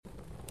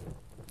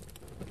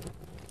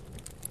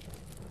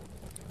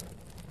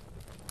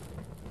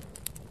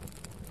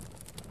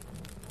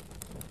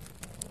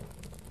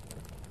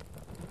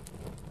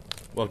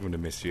Welcome to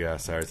Mystery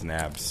Outsiders and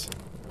Abs.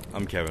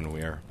 I'm Kevin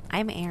Weir.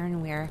 I'm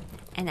Erin Weir,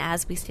 and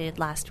as we stated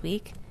last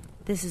week,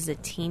 this is a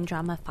teen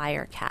drama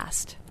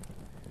firecast.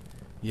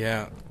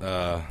 Yeah,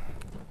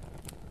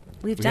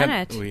 We've done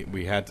it.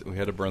 We had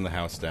to burn the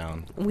house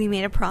down. We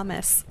made a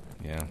promise.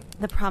 Yeah.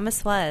 The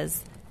promise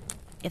was,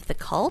 if the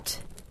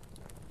cult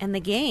and the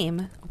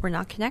game were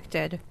not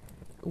connected,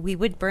 we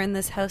would burn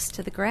this house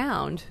to the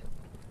ground.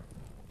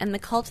 And the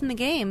cult and the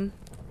game,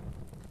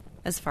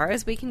 as far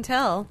as we can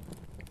tell,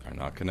 Are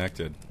not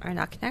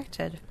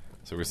connected.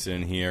 So we're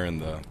sitting here in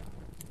the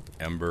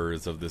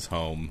embers of this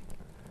home.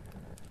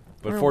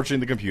 But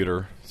fortunately, the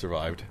computer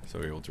survived, so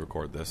we were able to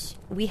record this.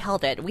 We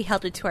held it. We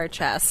held it to our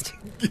chest.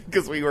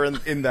 Because we were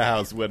in the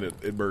house when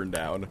it burned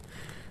down.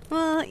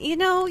 Well,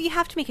 you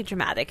have to make it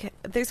dramatic.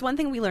 There's one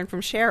thing we learned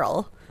from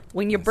Cheryl.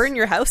 When you burn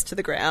your house to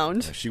the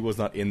ground. She was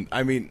not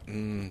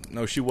in...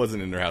 no, she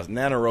wasn't in her house.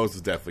 Nana Rose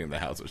was definitely in the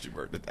house when she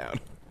burned it down.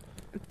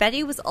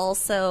 Betty was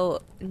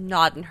also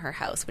not in her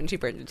house when she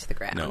burned it to the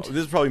ground. No,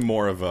 this is probably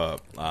more of a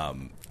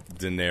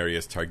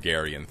Daenerys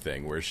Targaryen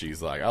thing, where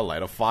she's like, I'll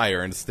light a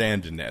fire and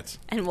stand in it.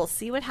 And we'll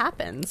see what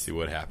happens.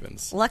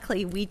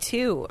 Luckily, we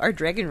too are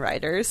dragon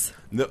riders.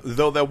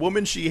 Though that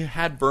woman she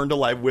had burned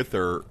alive with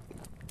her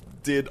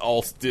did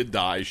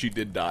die. She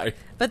did die.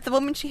 But the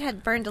woman she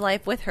had burned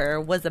alive with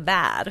her was a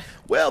bad.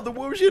 Well, the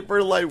woman she had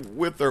burned alive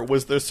with her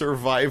was the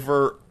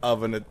survivor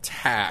of an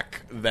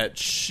attack that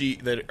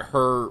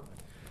her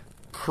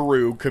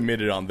crew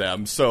committed on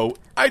them. So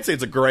I'd say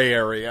it's a gray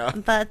area.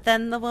 But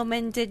then the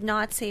woman did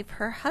not save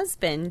her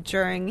husband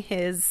during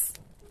his...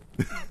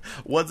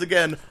 Once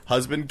again,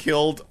 husband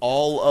killed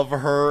all of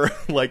her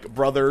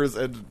brothers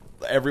and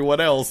everyone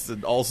else,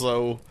 and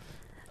also...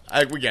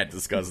 we can't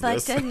discuss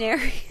this. But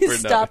Daenerys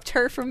stopped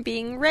her from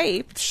being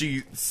raped.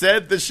 She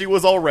said that she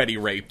was already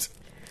raped.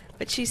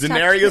 But she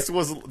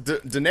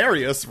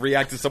Daenerys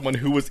reacted to someone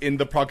who was in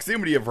the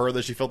proximity of her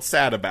that she felt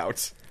sad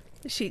about.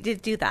 She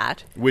did do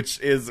that. Which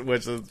is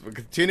a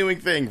continuing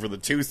thing for the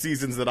 2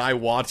 seasons that I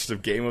watched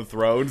of Game of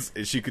Thrones.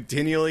 Is she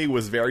continually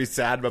was very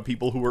sad about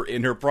people who were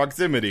in her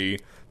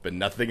proximity, but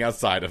nothing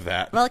outside of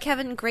that. Well,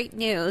 Kevin, great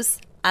news.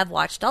 I've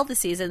watched all the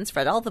seasons,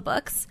 read all the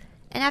books.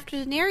 And after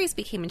Daenerys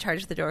became in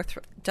charge of the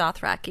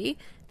Dothraki,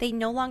 they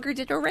no longer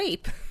did a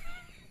rape.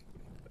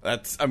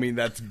 That's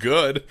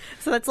good.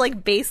 So that's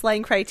like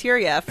baseline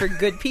criteria for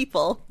good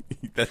people.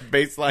 That's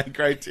baseline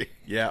criteria.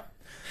 Yeah.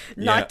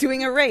 Not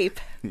doing a rape.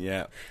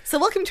 Yeah. So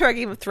welcome to our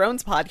Game of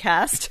Thrones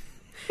podcast,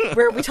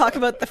 where we talk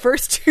about the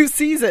first 2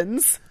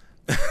 seasons.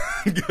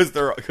 Because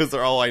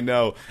they're all I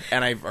know.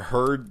 And I've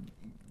heard...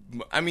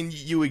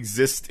 you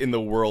exist in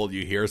the world.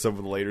 You hear some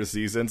of the later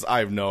seasons. I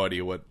have no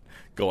idea what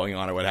going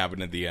on or what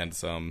happened at the end.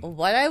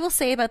 What I will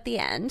say about the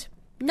end,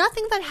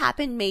 nothing that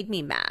happened made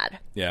me mad.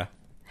 Yeah.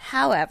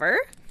 However,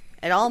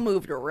 it all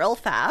moved real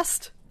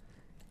fast,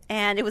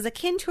 and it was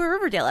akin to a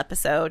Riverdale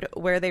episode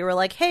where they were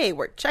like, hey,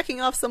 we're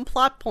checking off some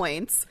plot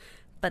points,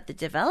 but the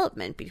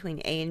development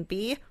between A and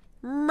B,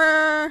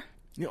 meh.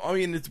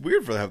 It's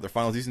weird for their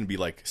final season to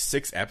be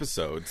 6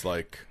 episodes.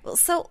 Well,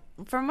 so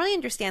from what I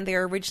understand, they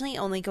were originally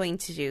only going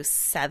to do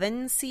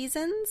 7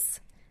 seasons,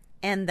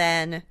 and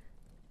then...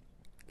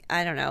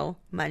 I don't know,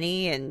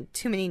 money and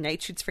too many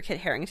night shoots for Kit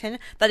Harington.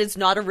 That is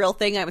not a real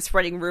thing. I was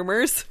spreading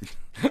rumors.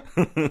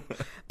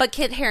 But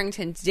Kit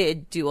Harington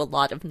did do a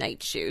lot of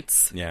night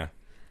shoots. Yeah.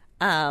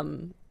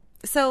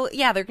 So,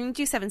 yeah, they're going to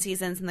do 7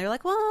 seasons. And they're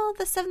like, well,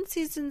 the 7th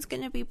season's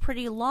going to be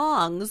pretty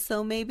long.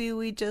 So maybe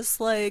we just,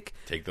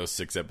 take those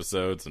 6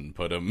 episodes and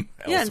put them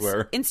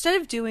elsewhere.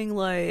 Instead of doing,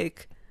 a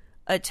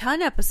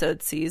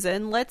 10-episode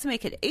season, let's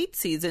make it 8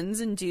 seasons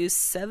and do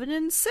 7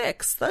 and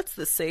 6. That's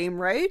the same,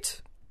 right?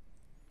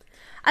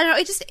 I don't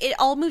know. It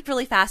all moved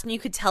really fast, and you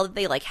could tell that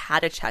they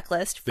had a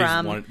checklist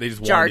from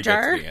Jar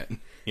Jar.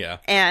 Yeah,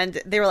 and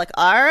they were like,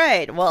 "All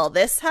right, well,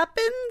 this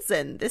happens,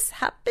 and this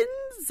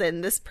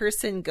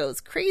person goes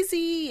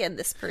crazy, and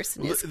this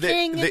person is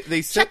king."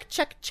 They check.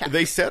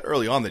 They said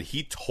early on that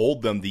he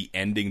told them the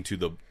ending to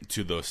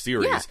the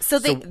series. Yeah, so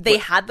they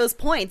had those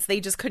points.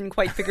 They just couldn't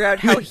quite figure out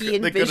how he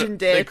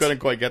envisioned it. They couldn't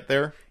quite get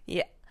there.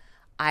 Yeah,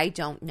 I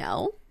don't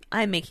know.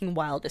 I'm making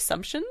wild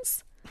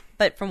assumptions,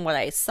 but from what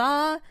I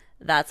saw.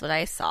 That's what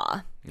I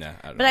saw. Yeah,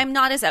 I don't know. But I'm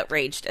not as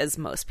outraged as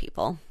most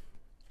people.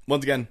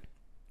 Once again,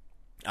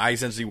 I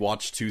essentially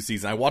watched 2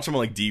 seasons. I watched them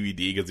on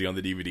DVD because they on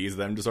the DVDs. And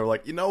then I'm just sort of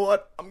like, you know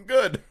what? I'm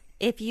good.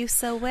 If you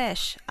so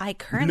wish. I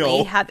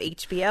currently have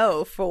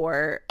HBO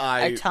for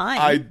a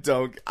time. I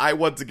don't.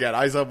 Once again,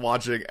 I stopped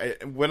watching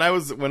when I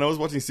was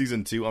watching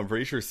season 2. I'm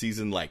pretty sure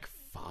season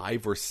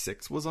 5 or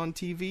 6 was on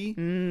TV.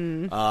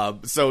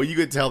 So you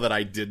could tell that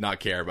I did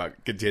not care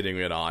about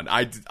continuing it on.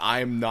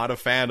 I'm not a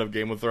fan of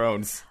Game of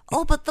Thrones.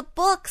 Oh, but the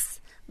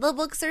books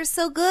are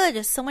so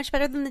good. So much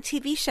better than the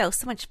TV show.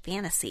 So much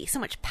fantasy, so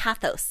much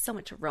pathos, so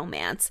much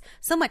romance,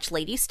 so much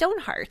Lady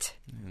Stoneheart.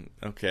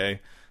 Okay.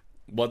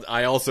 Well,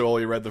 I also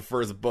only read the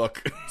first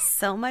book.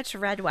 So much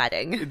Red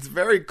Wedding. It's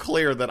very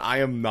clear that I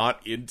am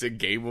not into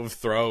Game of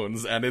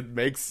Thrones, and it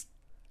makes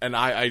And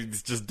I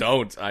just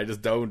don't. I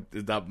just don't.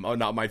 It's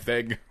not my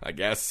thing, I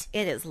guess.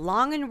 It is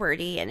long and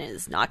wordy, and it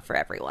is not for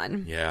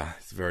everyone. Yeah,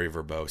 it's very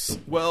verbose.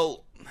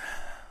 Well,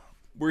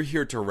 we're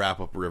here to wrap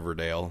up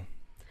Riverdale.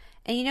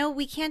 And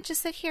we can't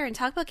just sit here and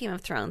talk about Game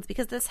of Thrones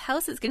because this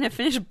house is going to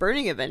finish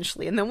burning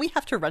eventually, and then we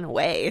have to run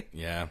away.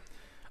 Yeah.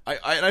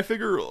 I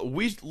figure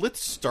let's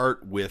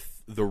start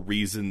with the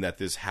reason that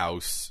this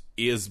house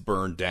is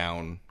burned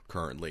down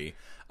currently.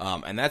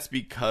 And that's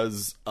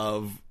because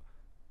of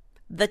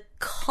the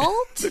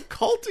cult? The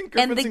cult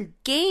and the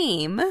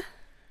game.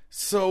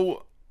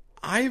 So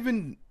I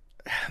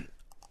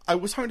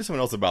was talking to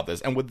someone else about this,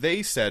 and what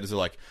they said is they're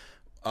like,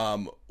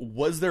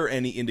 was there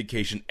any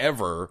indication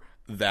ever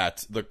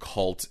that the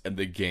cult and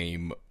the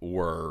game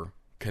were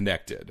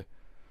connected?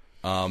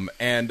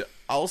 And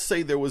I'll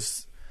say there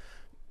was.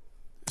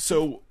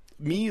 So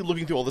me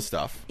looking through all this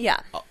stuff.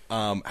 Yeah.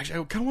 Actually,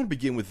 I kind of want to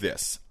begin with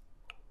this.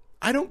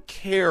 I don't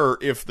care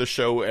if the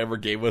show ever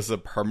gave us a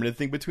permanent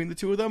thing between the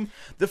two of them.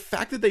 The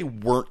fact that they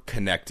weren't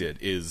connected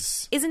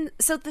isn't.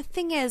 So the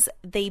thing is,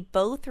 they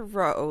both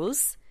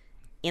rose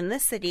in the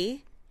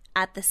city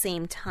at the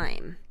same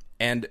time.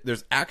 And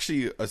there's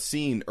actually a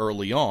scene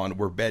early on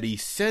where Betty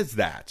says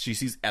that. She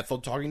sees Ethel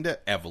talking to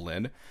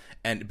Evelyn,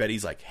 and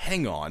Betty's like,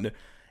 hang on.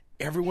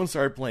 Everyone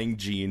started playing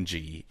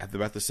G&G at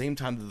about the same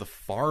time that the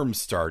farm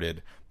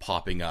started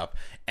popping up.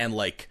 And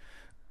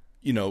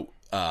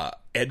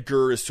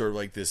Edgar is sort of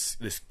like this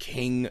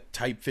king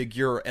type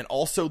figure. And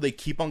also they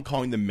keep on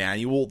calling the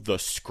manual the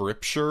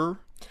scripture.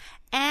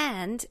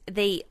 And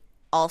they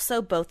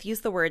also both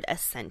use the word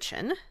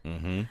ascension,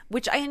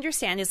 which I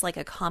understand is like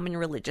a common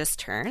religious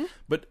term.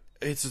 But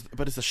it's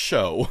a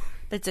show.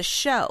 It's a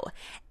show.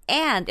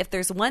 And if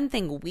there's one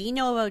thing we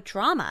know about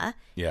drama,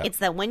 it's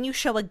that when you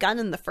show a gun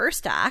in the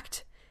first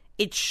act,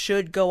 it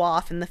should go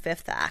off in the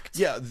fifth act.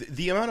 Yeah,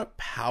 the amount of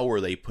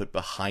power they put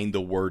behind the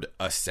word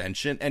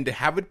ascension, and to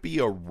have it be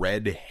a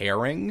red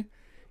herring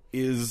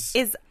is...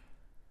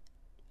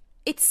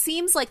 It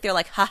seems like they're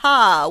like,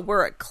 haha,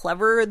 we're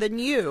cleverer than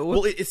you.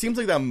 Well, it seems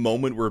like that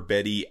moment where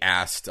Betty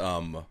asked,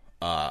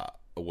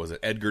 was it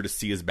Edgar to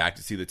see his back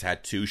to see the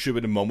tattoo should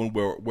have been a moment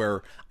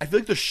where I feel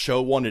like the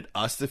show wanted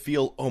us to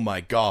feel, oh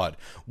my god,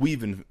 we've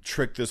been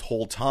tricked this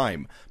whole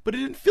time. But it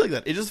didn't feel like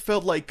that. It just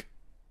felt like,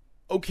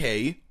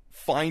 okay,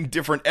 find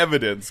different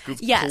evidence, because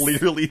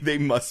clearly they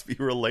must be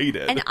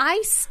related. And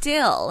I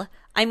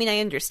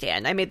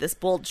understand. I made this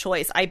bold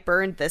choice. I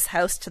burned this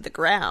house to the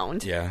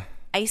ground. Yeah.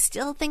 I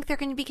still think they're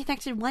going to be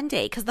connected one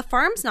day because the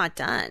farm's not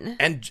done.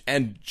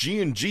 And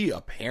G&G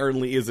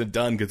apparently isn't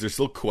done because there's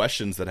still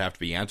questions that have to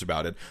be answered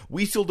about it.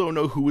 We still don't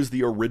know who was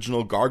the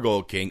original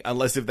Gargoyle King,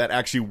 unless if that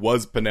actually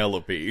was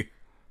Penelope.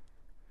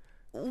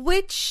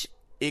 Which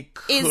it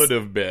could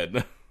have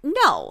been.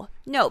 No,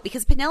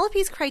 because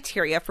Penelope's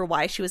criteria for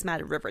why she was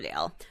mad at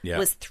Riverdale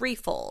was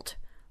threefold.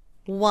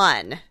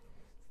 1,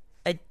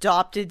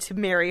 adopted to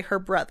marry her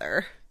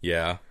brother.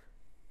 Yeah.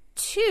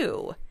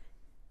 2,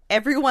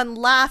 everyone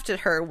laughed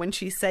at her when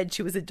she said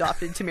she was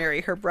adopted to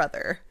marry her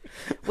brother,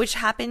 which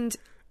happened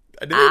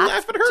Did they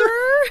laugh at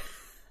her?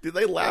 Did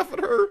they laugh at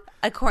her?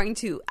 According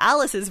to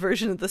Alice's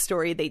version of the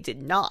story, they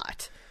did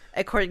not.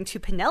 According to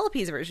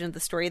Penelope's version of the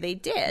story, they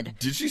did.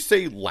 Did she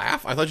say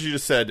laugh? I thought she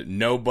just said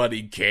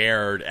nobody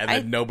cared, and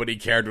then nobody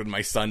cared when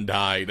my son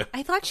died.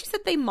 I thought she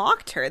said they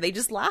mocked her. They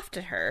just laughed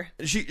at her.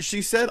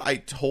 She said, I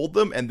told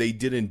them, and they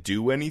didn't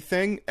do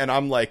anything. And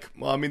I'm like,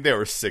 well, I mean, they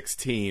were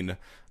 16.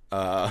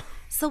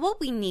 So what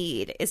we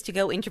need is to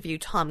go interview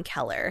Tom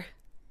Keller.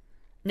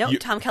 No,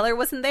 Tom Keller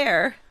wasn't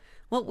there.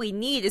 What we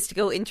need is to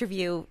go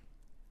interview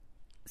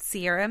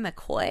Sierra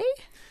McCoy?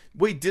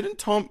 Wait,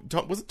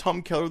 wasn't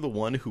Tom Keller the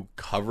one who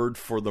covered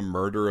for the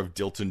murder of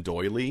Dilton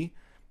Doily?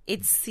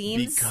 It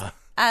seems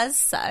as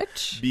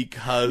such.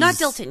 Because... Not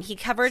Dilton. He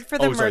covered for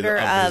the murder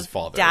of his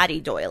father, Daddy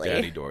Doily.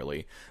 Daddy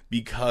Doily.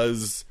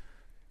 Because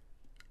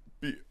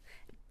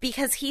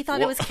he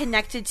thought it was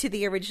connected to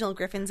the original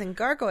Griffins and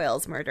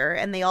Gargoyles murder,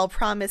 and they all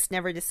promised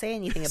never to say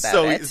anything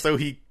about it.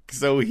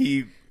 So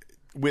he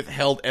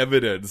withheld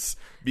evidence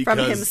from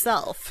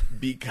himself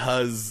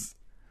because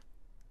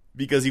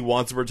he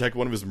wants to protect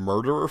one of his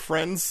murderer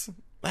friends.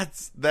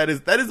 That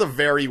is a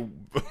very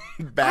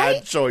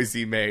bad choice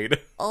he made.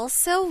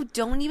 Also,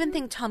 don't even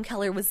think Tom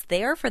Keller was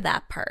there for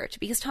that part,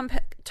 because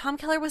Tom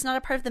Keller was not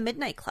a part of the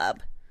Midnight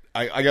Club.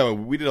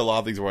 We did a lot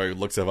of things where I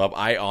looked stuff up.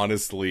 I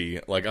honestly,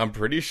 I'm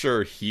pretty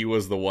sure he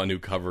was the one who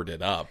covered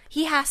it up.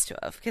 He has to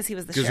have, because he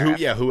was the sheriff.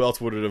 Who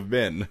else would it have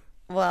been?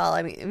 Well,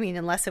 I mean,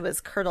 unless it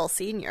was Curdle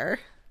Sr.,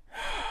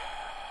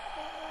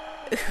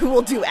 who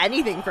will do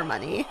anything for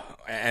money.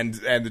 And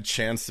the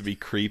chance to be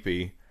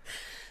creepy.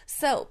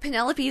 So,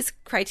 Penelope's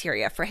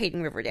criteria for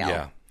hating Riverdale.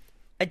 Yeah.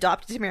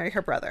 Adopted to marry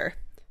her brother.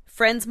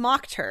 Friends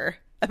mocked her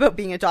about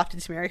being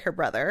adopted to marry her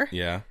brother.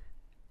 Yeah.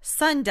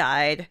 Son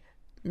died.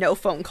 No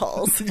phone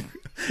calls.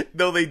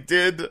 No, they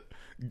did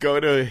go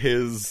to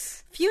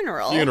his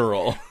funeral.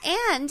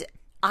 And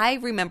I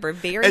remember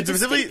very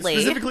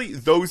distinctly,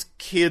 those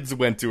kids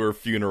went to her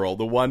funeral.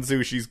 The ones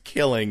who she's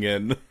killing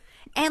and...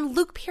 And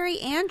Luke Perry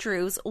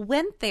Andrews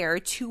went there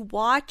to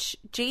watch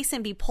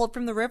Jason be pulled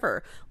from the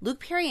river. Luke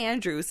Perry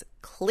Andrews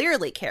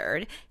clearly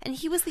cared, and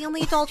he was the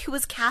only adult who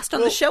was cast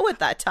on the show at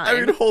that time.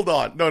 I mean, hold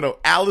on. No.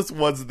 Alice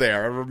was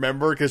there. I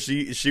remember because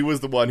she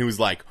was the one who was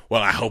like,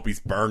 well, I hope he's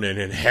burning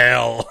in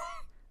hell.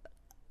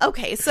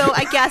 Okay, so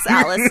I guess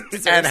Alice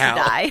deserves to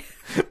die.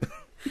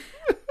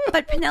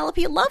 But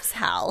Penelope loves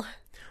Hal.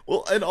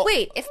 Well,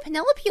 Wait, if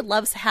Penelope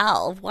loves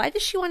Hal, why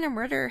does she want to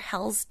murder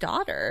Hal's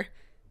daughter?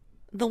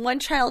 The one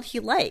child he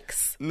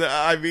likes. No,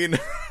 I mean,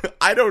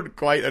 I don't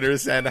quite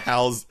understand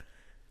Hal's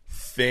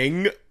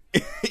thing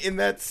in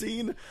that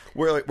scene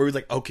where he's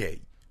like, okay,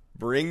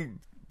 bring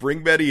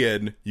Betty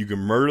in. You can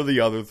murder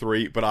the other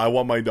three, but I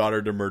want my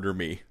daughter to murder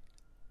me.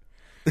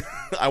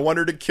 I want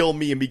her to kill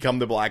me and become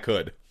the Black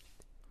Hood.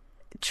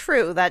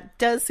 True, that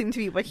does seem to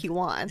be what he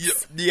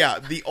wants. Yeah,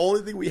 the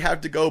only thing we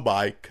have to go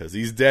by, because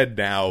he's dead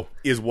now,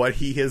 is what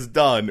he has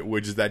done,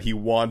 which is that he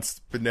wants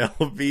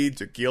Penelope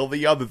to kill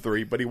the other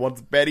three, but he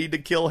wants Betty to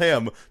kill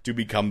him to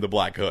become the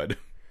Black Hood.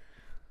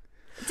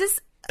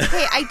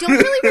 Okay, I don't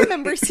really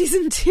remember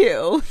season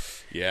 2.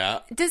 Yeah.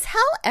 Does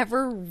Hal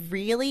ever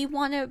really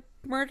want to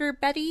murder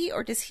Betty,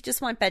 or does he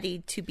just want Betty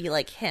to be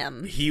like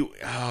him?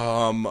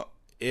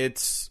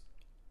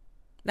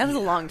 That was a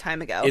long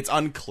time ago. It's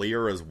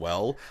unclear as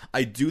well.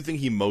 I do think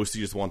he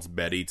mostly just wants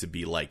Betty to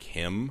be like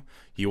him.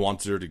 He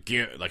wants her to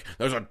get, like,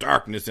 there's a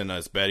darkness in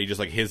us, Betty. Just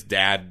like his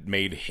dad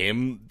made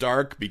him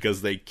dark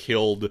because they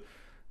killed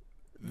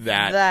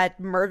that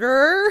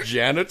murderer?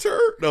 Janitor?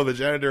 No, the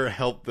janitor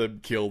helped them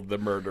kill the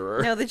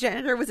murderer. No, the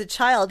janitor was a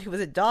child who was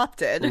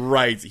adopted.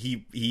 Right.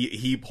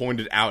 He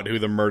pointed out who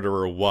the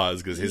murderer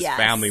was because his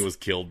family was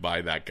killed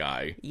by that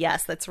guy.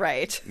 Yes, that's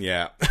right.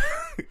 Yeah.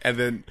 And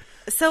then...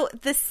 So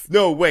this...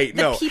 No, wait,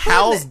 no.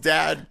 Hal's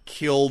dad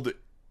killed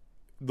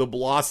the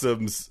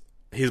Blossoms,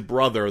 his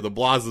brother, the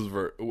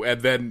Blossoms,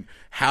 and then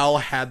Hal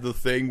had the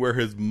thing where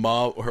his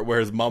mom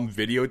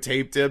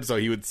videotaped him, so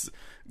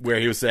where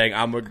he was saying,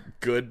 I'm a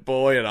good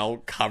boy and I'll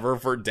cover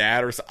for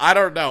dad or something. I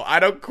don't know. I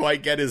don't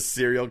quite get his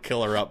serial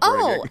killer upbringing.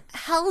 Oh,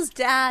 Hal's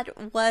dad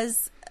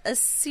was a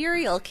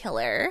serial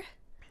killer,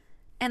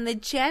 and the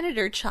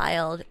janitor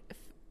child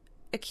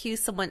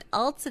accused someone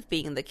else of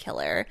being the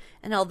killer,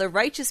 and all the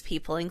righteous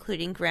people,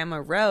 including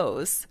Grandma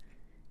Rose,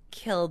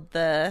 killed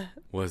the...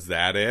 Was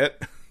that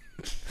it?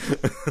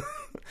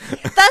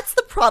 That's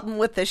the problem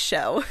with this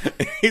show.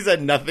 He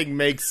said nothing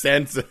makes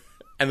sense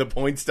and the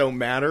points don't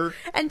matter.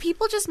 And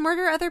people just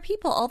murder other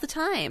people all the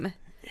time.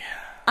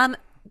 Yeah.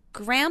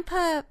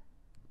 Grandpa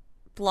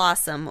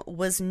Blossom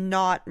was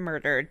not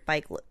murdered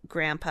by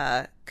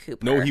Grandpa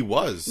Cooper. No, he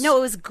was. No,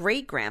 it was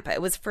great grandpa.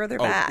 It was further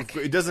back.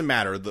 It doesn't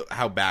matter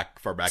how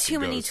far back Too it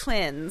goes. many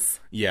twins.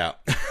 Yeah.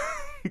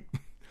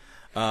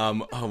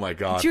 Oh my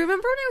god. Do you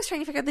remember when I was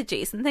trying to figure out the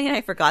Jason thing and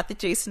I forgot that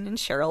Jason and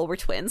Cheryl were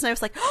twins? And I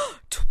was like, oh,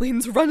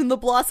 twins run in the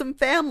Blossom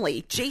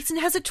family. Jason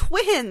has a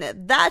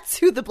twin. That's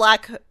who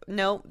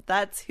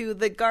that's who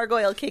the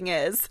Gargoyle King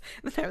is.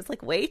 And I was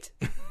like, wait.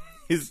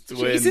 His twin.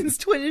 Jason's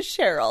twin is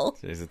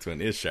Cheryl. Jason's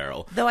twin is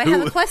Cheryl. Though I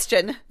have a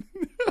question.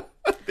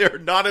 They're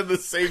not in the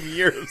same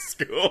year of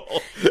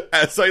school,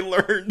 as I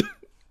learned.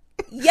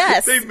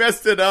 Yes. They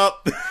messed it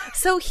up.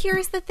 So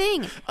here's the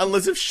thing.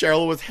 Unless if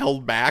Cheryl was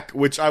held back,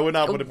 which I would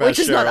not put it past Cheryl. Which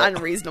is not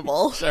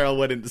unreasonable. Cheryl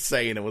went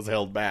insane and was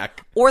held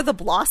back. Or the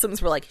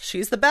Blossoms were like,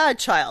 she's the bad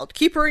child.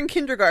 Keep her in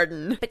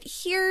kindergarten. But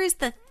here's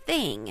the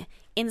thing.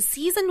 In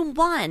season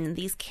 1,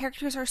 these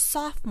characters are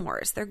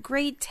sophomores. They're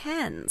grade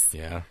 10s.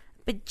 Yeah.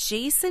 But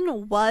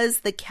Jason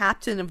was the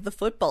captain of the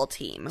football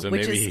team. So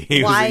which maybe is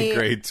he why, was in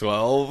grade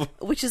 12?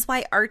 Which is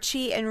why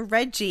Archie and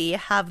Reggie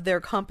have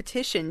their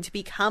competition to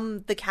become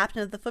the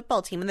captain of the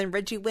football team, and then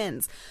Reggie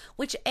wins.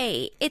 Which,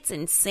 it's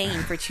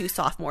insane for 2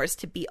 sophomores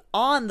to be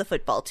on the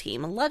football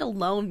team, let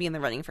alone be in the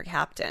running for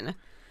captain.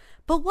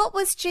 But what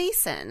was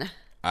Jason?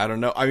 I don't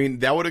know. I mean,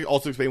 that would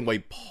also explain why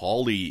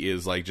Polly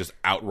is, like, just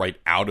outright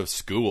out of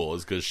school,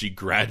 is because she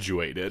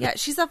graduated. Yeah,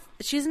 she's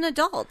an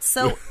adult,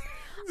 so...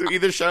 So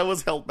either Cheryl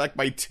was held back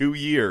by 2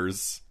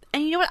 years.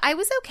 And you know what? I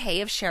was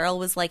okay if Cheryl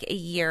was like a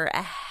year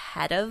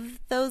ahead of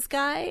those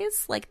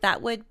guys. Like,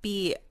 that would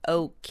be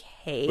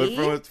okay.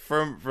 But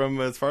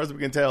from as far as we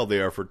can tell, they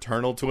are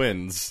fraternal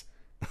twins.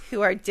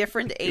 Who are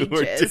different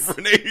ages.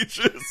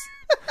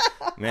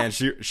 Man,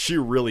 she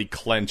really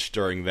clenched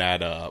during that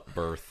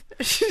birth.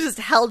 She just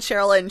held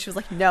Cheryl in and she was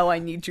like, no, I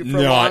need you for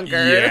Not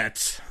longer.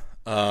 Yet.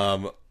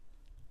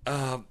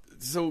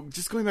 So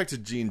just going back to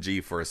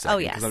G&G for a second. Oh,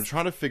 yes. Because I'm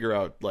trying to figure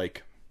out,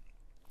 like...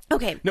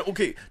 Okay. No,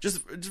 okay.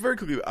 Just very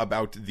quickly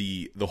about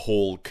the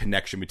whole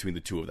connection between the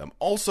two of them.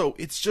 Also,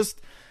 it's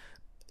just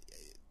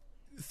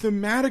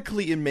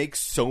thematically it makes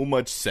so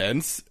much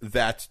sense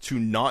that to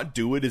not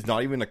do it is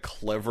not even a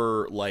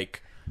clever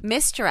like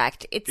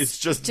misdirect. It's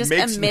just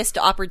a missed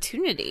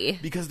opportunity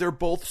because they're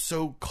both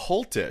so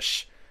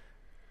cultish.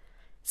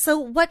 So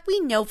what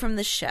we know from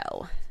the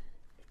show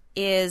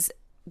is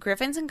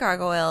Griffins and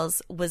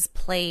Gargoyles was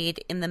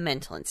played in the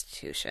mental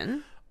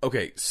institution.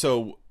 Okay,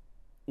 so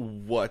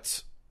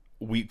what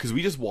because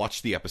we just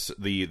watched the episode,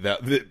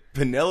 the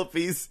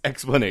Penelope's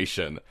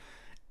explanation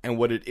And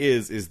what it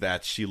is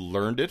that she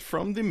learned it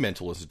from the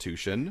mental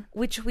institution.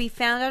 Which we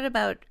found out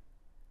about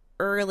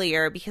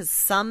earlier because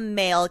some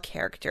male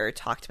character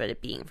talked about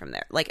it being from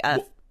there. Like a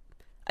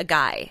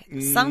guy.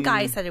 Some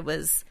guy said it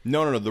was...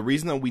 No. The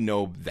reason that we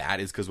know that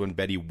is because when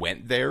Betty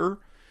went there,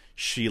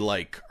 she,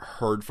 like,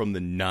 heard from the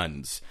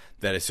nuns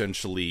that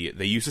essentially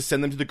they used to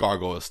send them to the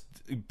gargoyles,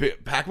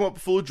 pack them up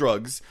full of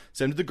drugs,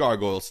 send them to the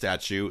gargoyle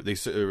statue.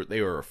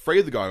 They were afraid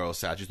of the gargoyle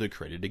statue, so they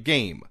created a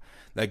game.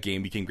 That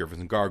game became Griffins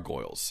and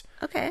Gargoyles.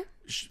 Okay.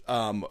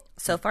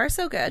 So far,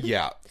 so good.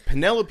 Yeah.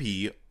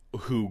 Penelope,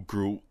 who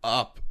grew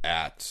up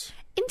at...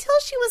 Until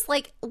she was,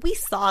 like... We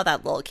saw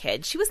that little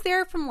kid. She was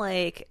there from,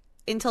 like...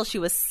 Until she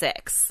was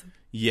 6.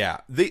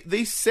 Yeah.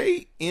 They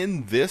say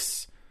in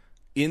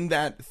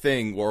that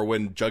thing, or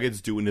when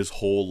Jughead's doing his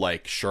whole,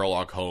 like,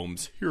 Sherlock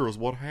Holmes, here's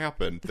what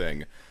happened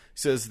thing,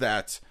 says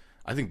that...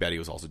 I think Betty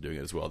was also doing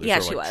it as well.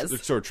 She was. They're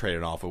sort of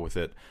trading off with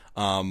it.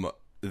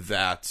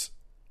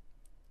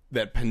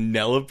 That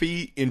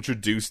Penelope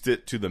introduced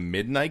it to the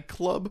Midnight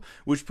Club,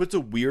 which puts a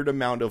weird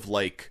amount of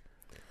like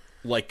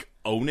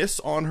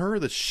onus on her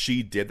that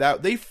she did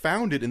that. They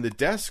found it in the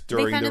desk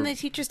during. They found it in the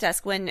teacher's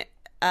desk when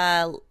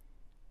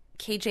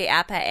KJ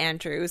Appa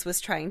Andrews was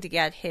trying to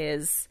get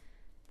his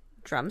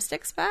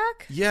drumsticks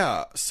back.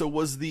 Yeah. So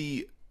was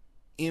the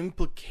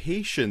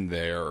implication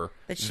there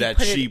that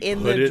she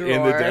put it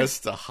in the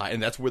desk to hide,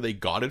 and that's where they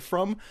got it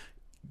from?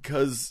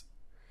 Because.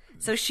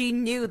 So she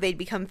knew they'd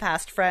become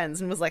fast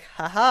friends and was like,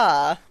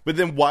 haha. But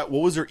then what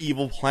was her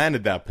evil plan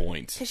at that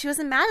point? Because she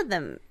wasn't mad at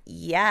them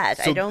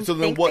yet. I don't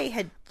think they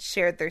had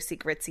shared their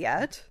secrets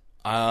yet.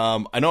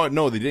 I know.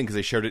 No, they didn't because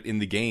they shared it in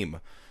the game.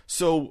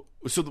 So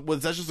was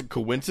that just a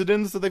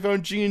coincidence that they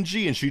found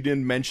G&G and she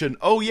didn't mention,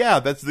 oh yeah,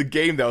 that's the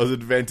game that was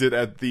invented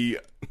at the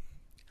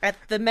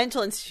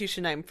mental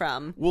institution I'm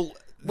from. Well...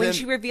 When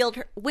she revealed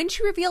her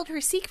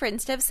secret,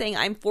 instead of saying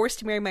I'm forced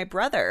to marry my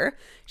brother,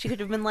 she could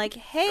have been like,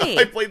 "Hey,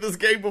 I played this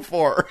game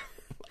before.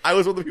 I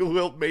was one of the people who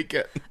helped make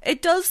it.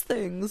 It does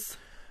things.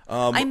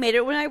 I made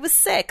it when I was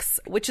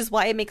 6, which is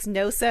why it makes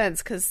no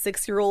sense because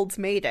 6-year-olds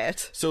made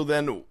it." But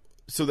then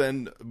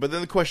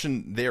the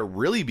question there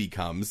really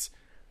becomes,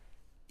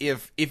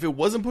 if it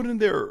wasn't put in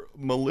there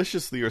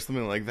maliciously or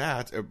something like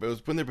that, it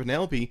was put in there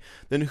Penelope,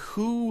 then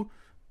who?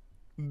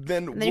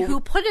 Then who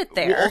put it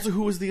there? Well, also,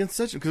 who was the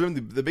Ascension? Because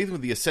the big thing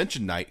with the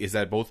Ascension Night is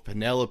that both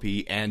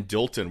Penelope and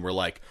Dilton were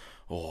like,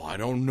 "Oh, I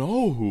don't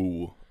know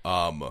who."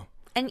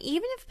 And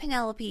even if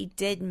Penelope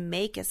did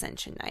make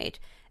Ascension Night,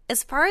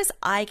 as far as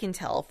I can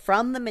tell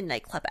from the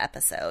Midnight Club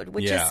episode,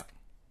 which is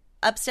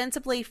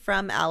ostensibly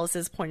from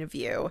Alice's point of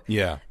view,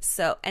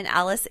 and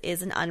Alice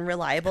is an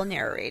unreliable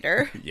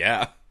narrator.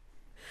 Yeah,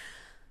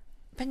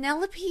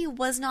 Penelope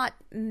was not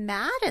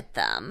mad at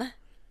them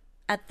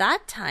at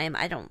that time.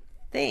 I don't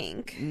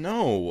think.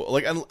 No,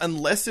 like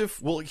unless here's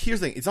the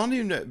thing, it's not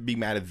even to be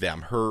mad at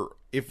them. Her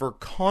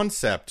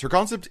concept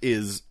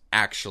is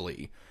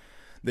actually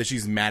that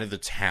she's mad at the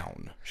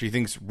town. She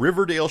thinks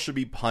Riverdale should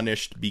be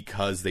punished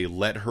because they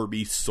let her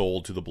be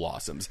sold to the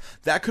Blossoms.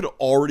 That could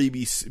already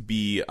be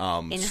stirring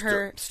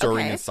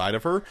inside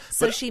of her.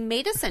 So she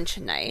made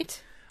Ascension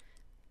Night.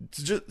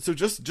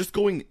 Just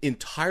going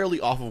entirely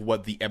off of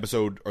what the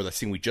episode or the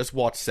scene we just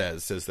watched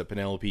says that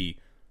Penelope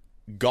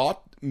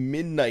got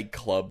Midnight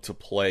Club to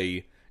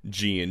play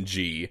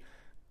G&G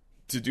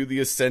to do the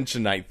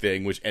Ascension Night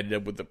thing, which ended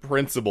up with the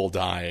principal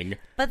dying.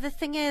 But the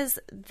thing is,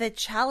 the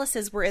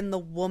chalices were in the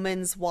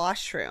woman's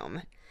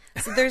washroom.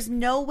 So there's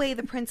no way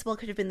the principal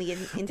could have been the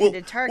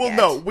intended target. Well,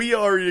 no, we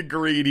already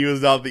agreed he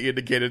was not the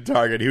indicated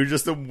target. He was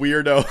just a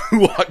weirdo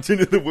who walked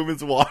into the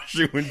women's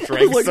washroom and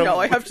drank no,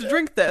 I have to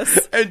drink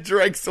this. And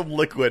drank some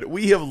liquid.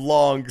 We have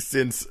long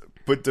since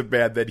put to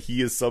bed that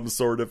he is some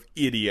sort of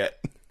idiot.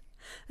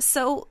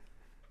 So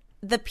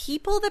the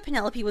people that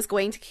Penelope was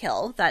going to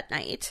kill that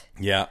night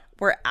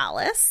were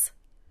Alice,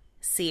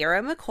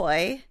 Sierra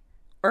McCoy,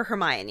 or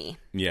Hermione.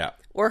 Yeah.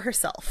 Or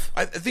herself.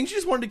 I think she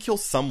just wanted to kill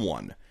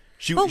someone.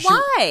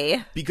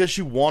 Why? Because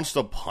she wants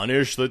to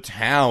punish the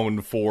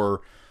town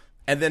for...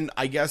 And then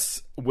I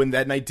guess when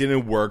that night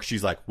didn't work,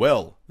 she's like,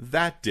 well,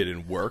 that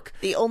didn't work.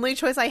 The only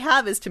choice I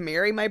have is to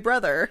marry my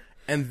brother.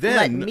 And then...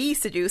 Let me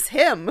seduce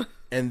him.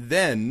 And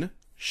then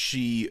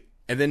she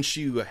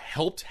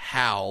helped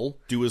Hal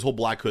do his whole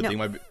Black Hood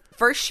thing.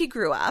 First she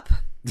grew up.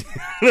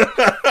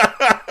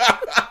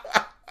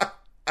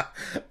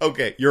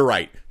 Okay, you're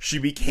right. She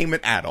became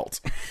an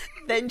adult.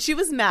 Then she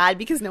was mad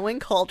because no one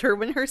called her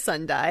when her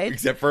son died.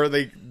 Except for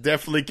they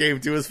definitely came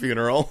to his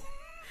funeral.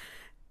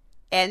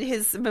 And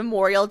his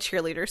memorial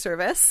cheerleader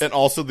service. And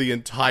also the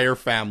entire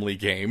family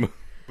came.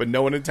 But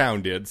no one in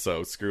town did,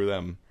 so screw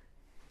them.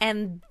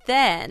 And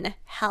then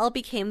Hal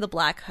became the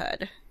Black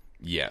Hood.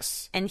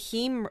 Yes. And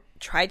he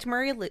tried to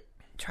murder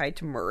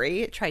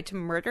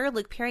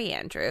Luke Perry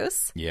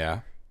Andrews.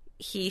 Yeah.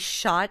 He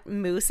shot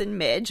Moose and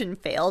Midge and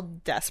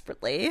failed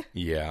desperately.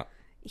 Yeah.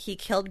 He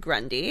killed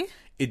Grundy.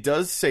 It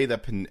does say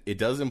that it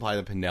does imply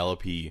that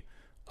Penelope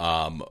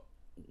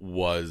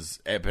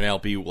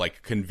Penelope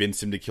like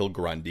convinced him to kill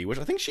Grundy, which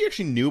I think she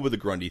actually knew about the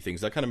Grundy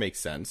things. That kind of makes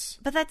sense.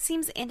 But that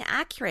seems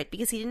inaccurate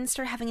because he didn't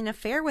start having an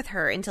affair with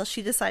her until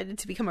she decided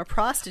to become a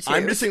prostitute.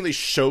 I'm just saying they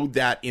showed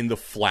that in the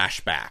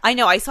flashback. I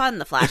know, I saw it in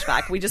the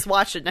flashback. We just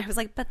watched it and I was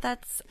like, but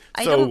that's...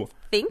 I don't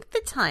think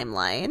the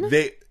timeline.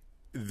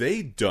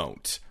 They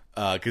don't.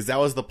 Because that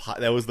was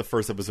the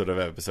first episode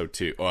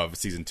of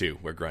season 2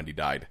 where Grundy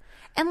died.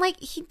 And like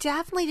he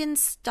definitely didn't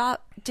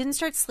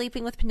start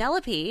sleeping with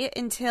Penelope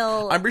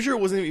until I'm pretty sure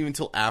it wasn't even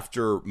until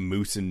after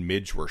Moose and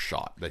Midge were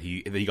shot that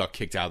he got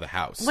kicked out of the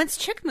house. Once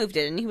Chick moved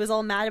in and he was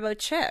all mad about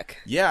Chick.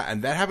 Yeah,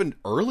 and that happened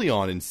early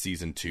on in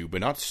season 2,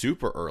 but not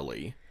super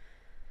early.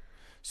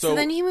 So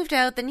then he moved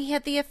out, then he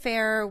had the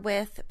affair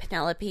with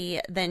Penelope,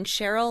 then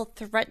Cheryl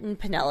threatened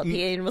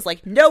Penelope and was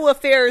like, no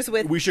affairs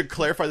with... We should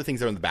clarify the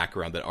things that are in the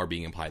background that are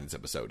being implied in this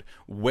episode.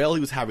 While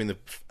he was having the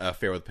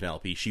affair with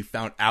Penelope, she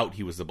found out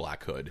he was the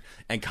Black Hood,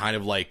 and kind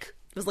of like...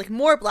 It was like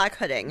more Black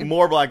Hooding.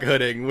 More Black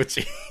Hooding, which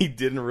he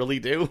didn't really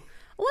do.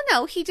 Well,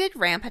 no, he did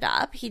ramp it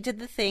up. He did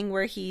the thing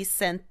where he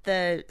sent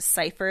the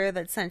cipher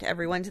that sent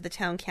everyone to the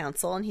town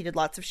council, and he did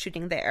lots of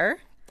shooting there.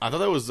 I thought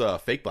that was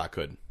fake Black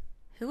Hood.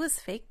 Who was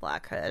fake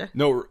Black Hood?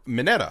 No,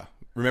 Minetta.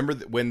 Remember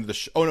when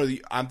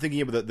the... I'm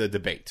thinking of the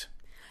debate.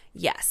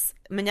 Yes.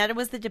 Minetta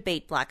was the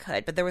debate Black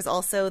Hood, but there was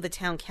also the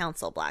town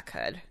council Black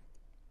Hood.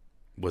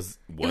 It was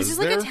just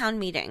there? Like a town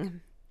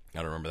meeting. I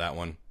don't remember that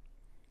one.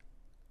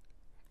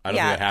 I don't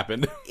think that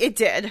happened. It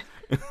did.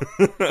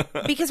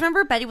 Because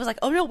remember, Betty was like,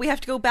 oh no, we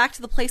have to go back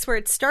to the place where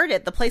it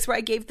started, the place where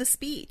I gave the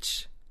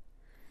speech.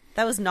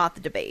 That was not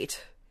the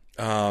debate.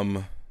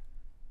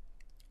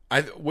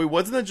 Wait,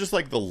 wasn't it just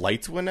like the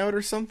lights went out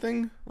or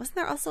something? Wasn't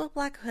there also a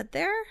Black Hood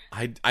there?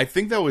 I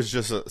think that was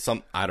just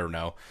I don't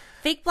know.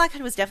 Fake Black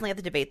Hood was definitely at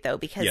the debate though,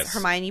 because yes.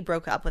 Hermione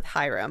broke up with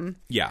Hiram,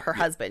 her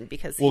husband,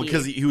 because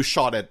he was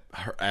shot at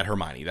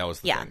Hermione. That was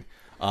the thing.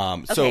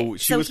 So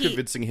she was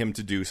convincing him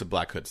to do some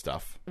Black Hood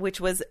stuff, which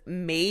was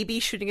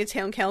maybe shooting a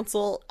town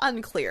council.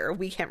 Unclear.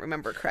 We can't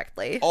remember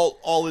correctly.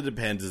 All it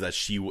depends is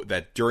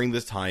that during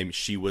this time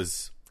she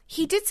was.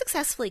 He did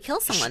successfully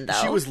kill someone,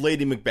 though. She was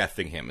Lady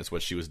Macbething him, is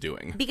what she was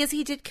doing. Because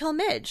he did kill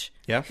Midge,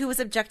 yeah, who was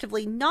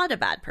objectively not a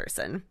bad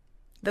person,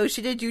 though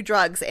she did do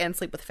drugs and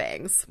sleep with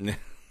fangs.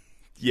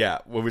 Yeah,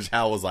 which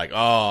Hal was like,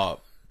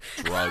 oh,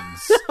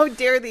 drugs. How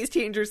dare these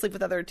teenagers sleep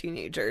with other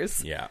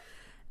teenagers? Yeah.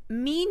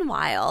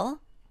 Meanwhile,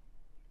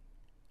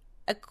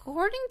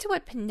 according to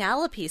what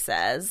Penelope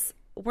says,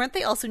 weren't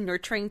they also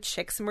nurturing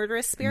Chick's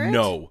murderous spirit?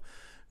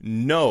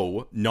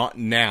 No, not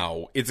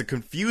now. It's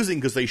confusing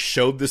because they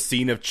showed the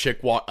scene of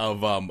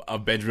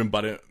of Benjamin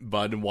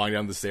Button walking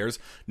down the stairs.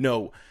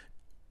 No,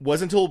 it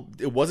wasn't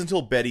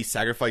until Betty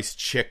sacrificed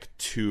Chick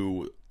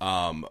to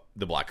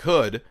the Black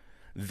Hood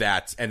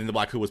and then the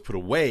Black Hood was put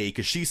away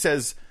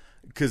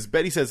because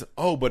Betty says,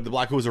 oh, but the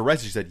Black Hood was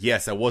arrested. She said,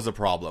 yes, that was a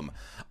problem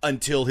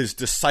until his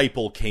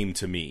disciple came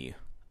to me.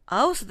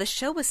 Oh, so the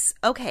show was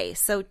okay.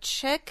 So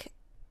Chick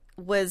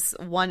was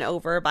won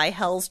over by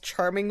Hel's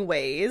charming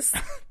ways.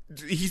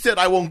 He said,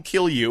 I won't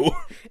kill you.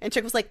 And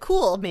Chick was like,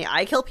 cool, may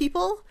I kill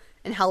people?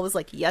 And Hal was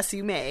like, yes,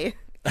 you may.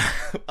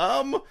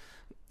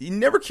 He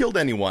never killed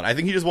anyone. I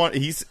think he just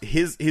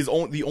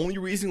the only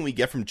reason we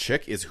get from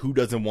Chick is who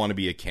doesn't want to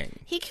be a king.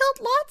 He killed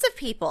lots of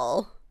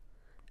people.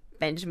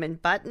 Benjamin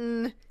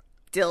Button,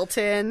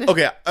 Dilton.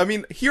 Okay, I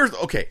mean,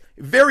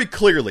 very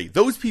clearly,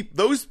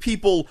 those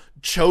people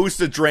chose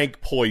to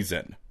drink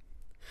poison.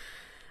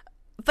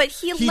 But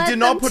he led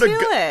them to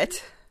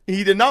it.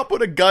 He did not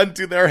put a gun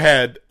to their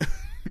head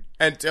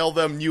and tell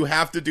them, you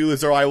have to do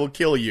this or I will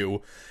kill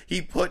you.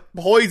 He put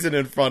poison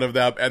in front of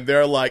them, and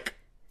they're like,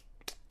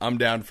 I'm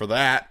down for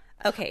that.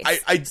 Okay.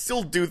 I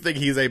still do think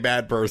he's a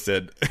bad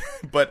person,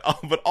 but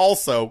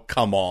also,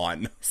 come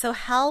on. So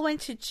Hal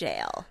went to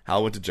jail.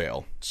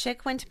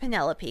 Chick went to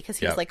Penelope because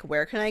he was like,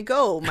 where can I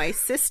go? My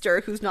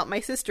sister, who's not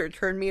my sister,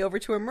 turned me over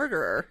to a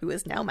murderer who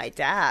is now my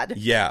dad.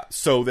 Yeah,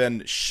 so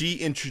then she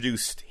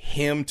introduced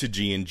him to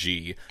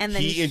G&G. And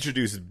then he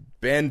introduced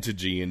Ben to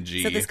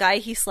G&G. So this guy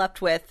he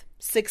slept with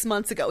 6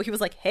 months ago, he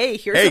was like, hey,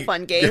 here's a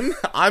fun game.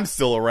 I'm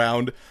still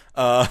around.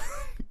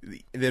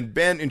 Then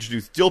Ben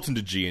introduced Dilton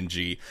to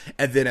G&G,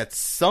 and then at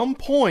some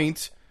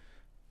point,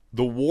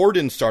 the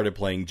Warden started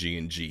playing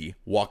G&G.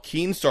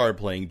 Joaquin started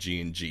playing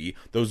G&G.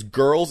 Those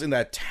girls in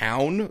that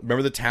town,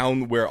 remember the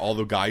town where all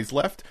the guys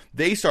left?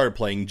 They started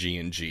playing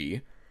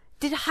G&G.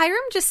 Did Hiram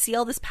just see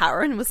all this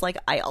power and was like,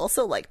 I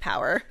also like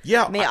power?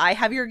 Yeah. May I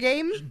have your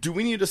game? Do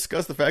we need to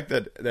discuss the fact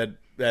that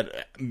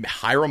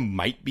Hiram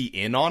might be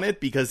in on it?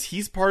 Because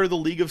he's part of the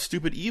League of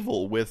Stupid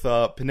Evil with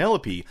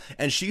Penelope.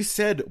 And she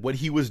said what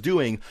he was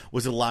doing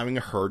was allowing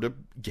her to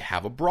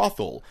have a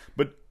brothel.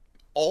 But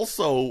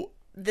also...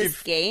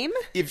 game?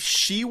 If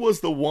she was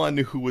the one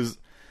who was...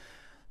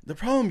 The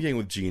problem getting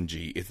with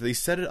G&G is they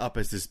set it up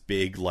as this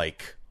big,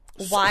 like...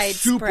 widespread,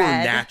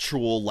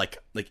 supernatural, like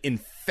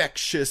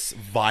infectious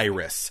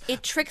virus.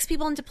 It tricks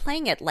people into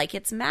playing it like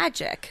it's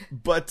magic.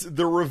 But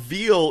the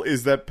reveal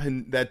is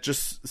that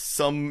just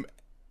some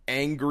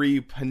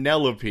angry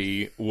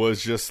Penelope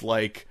was just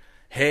like,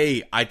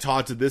 hey, I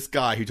talked to this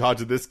guy who talked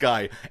to this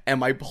guy, and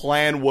my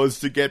plan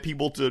was to get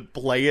people to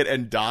play it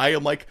and die.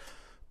 I'm like,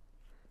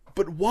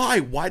 but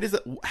why? Why does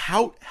it?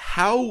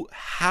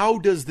 How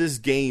does this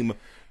game?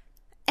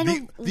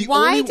 And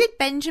why did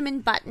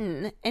Benjamin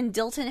Button and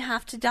Dilton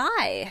have to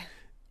die?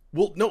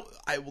 Well, no.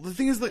 The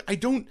thing is, like, I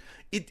don't.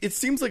 It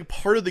seems like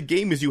part of the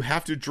game is you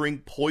have to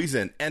drink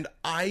poison, and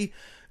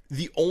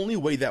the only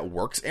way that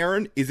works,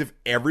 Erin, is if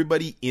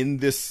everybody in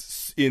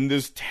this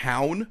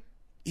town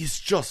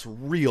is just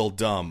real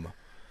dumb.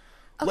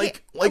 Okay,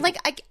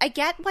 I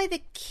get why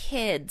the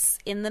kids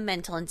in the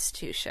mental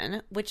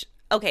institution, which,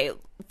 okay,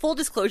 full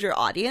disclosure,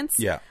 audience.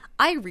 Yeah.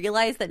 I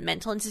realize that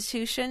mental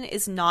institution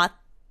is not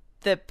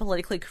the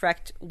politically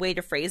correct way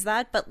to phrase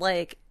that, but,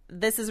 like,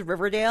 this is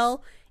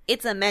Riverdale.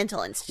 It's a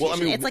mental institution. Well,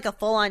 I mean, it's like a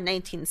full-on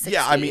 1960s.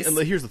 Yeah, I mean, and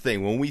here's the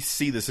thing. When we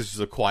see this is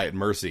a Quiet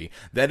Mercy,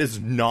 that is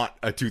not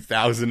a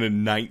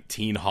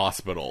 2019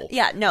 hospital.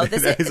 Yeah, no,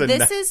 this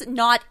is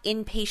not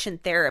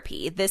inpatient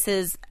therapy. This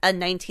is a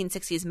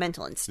 1960s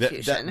mental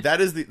institution.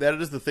 That is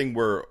the thing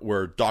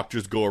where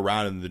doctors go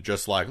around and they're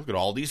just like, look at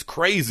all these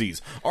crazies.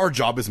 Our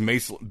job is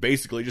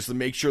basically just to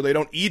make sure they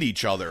don't eat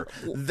each other.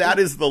 That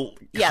is the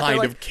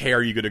kind of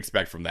care you could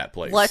expect from that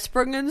place. Let's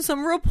bring in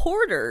some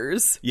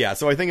reporters. Yeah,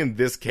 so I think in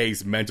this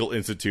case, mental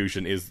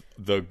institution is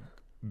the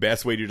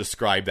best way to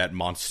describe that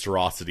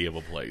monstrosity of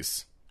a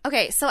place.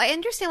 Okay, so I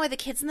understand why the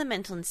kids in the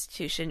mental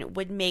institution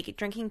would make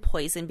drinking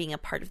poison being a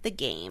part of the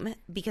game,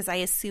 because I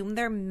assume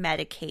they're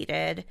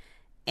medicated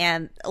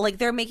and, like,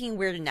 they're making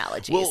weird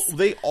analogies. Well,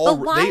 they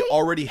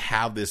already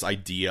have this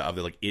idea of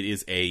it, like, it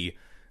is a,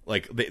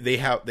 like, they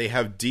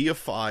have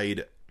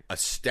deified a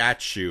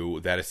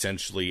statue that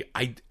essentially,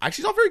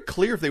 actually not very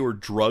clear if they were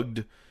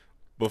drugged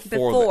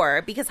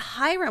before, because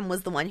Hiram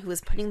was the one who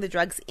was putting the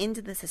drugs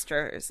into the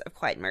Sisters of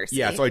Quiet Mercy.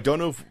 Yeah, so I don't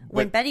know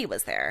when Betty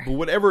was there. But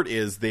whatever it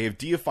is, they have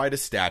deified a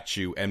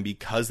statue, and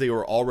because they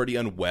were already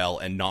unwell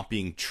and not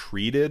being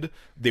treated,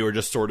 they were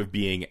just sort of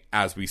being,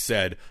 as we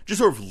said, just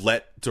sort of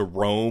let to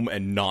roam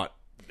and not.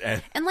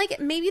 And like,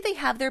 maybe they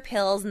have their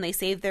pills and they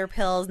save their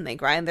pills and they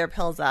grind their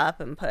pills up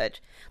and put,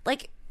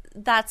 like,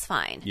 that's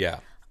fine.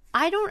 Yeah.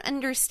 I don't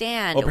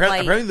understand. Well,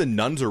 apparently the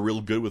nuns are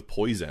real good with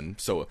poison,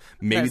 so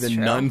maybe the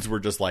nuns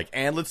were just like,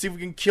 and let's see if we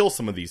can kill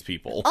some of these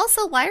people.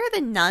 Also, why are the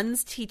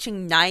nuns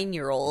teaching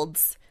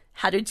 9-year-olds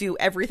how to do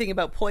everything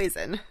about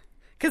poison?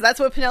 Because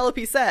that's what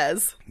Penelope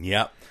says.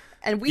 Yep.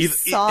 And we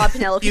saw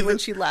Penelope when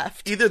she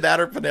left. Either that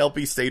or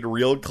Penelope stayed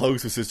real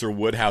close to Sister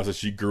Woodhouse as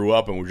she grew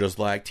up and was just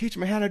like, teach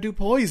me how to do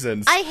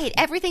poisons. I hate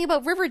everything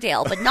about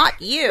Riverdale, but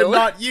not you. But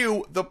not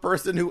you, the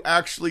person who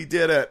actually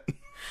did it.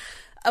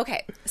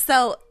 Okay,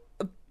 so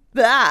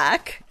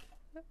back,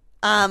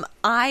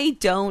 I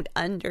don't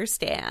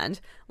understand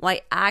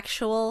why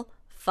actual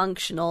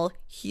functional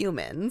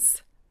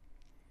humans,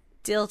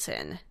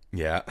 Dilton,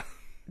 yeah,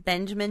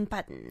 Benjamin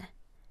Button,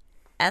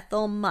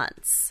 Ethel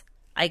Muntz,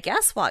 I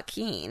guess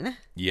Joaquin,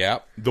 yeah,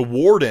 the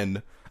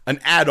warden,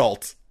 an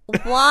adult.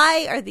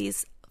 Why are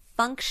these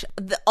they're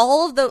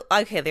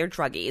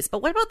druggies,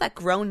 but what about that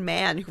grown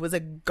man who was a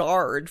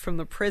guard from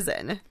the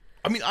prison?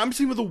 I mean, I'm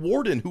seeing with a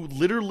warden who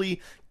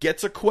literally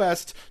gets a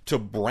quest to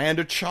brand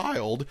a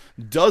child,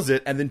 does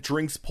it, and then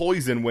drinks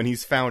poison when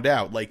he's found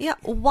out. Like, yeah,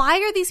 why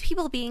are these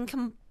people being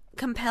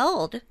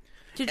compelled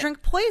to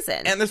drink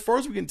poison? And as far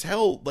as we can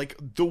tell, like,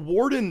 the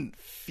warden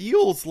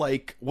feels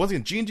like, once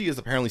again, G&G is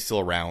apparently still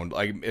around.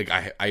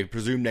 I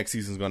presume next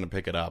season's going to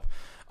pick it up.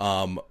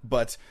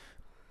 But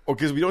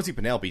because we don't see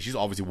Penelope, she's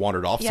obviously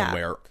wandered off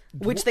somewhere.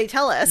 Which they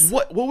tell us.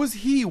 What was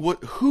he?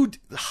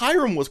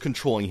 Hiram was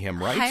controlling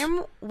him, right?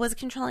 Hiram was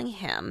controlling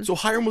him. So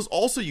Hiram was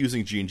also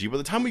using G&G. By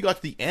the time we got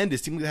to the end,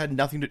 it seemed like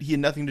he had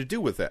nothing to do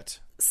with it.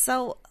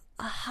 So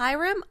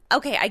Hiram,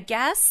 okay, I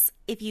guess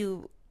if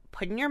you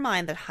put in your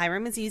mind that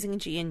Hiram is using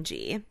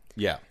G&G,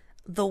 yeah,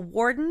 the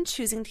warden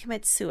choosing to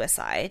commit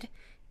suicide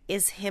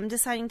is him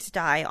deciding to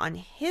die on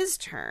his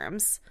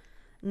terms,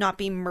 not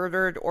be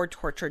murdered or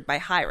tortured by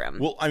Hiram.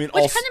 Well, I mean,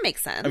 which kind of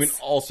makes sense. I mean,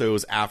 also it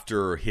was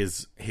after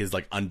his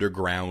like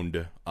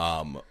underground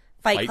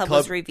Fight Club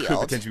was revealed. Could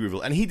potentially be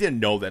revealed, and he didn't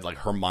know that like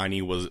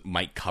Hermione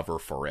might cover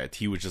for it.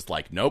 He was just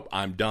like, nope,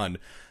 I'm done.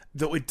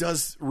 Though it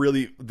does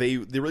really, they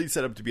really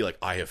set up to be like,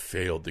 I have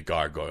failed the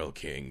Gargoyle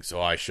King,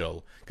 so I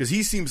shall, because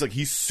he seems like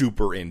he's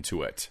super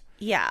into it.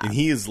 Yeah, and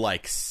he is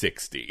like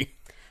 60.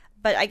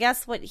 But I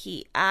guess what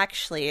he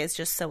actually is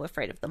just so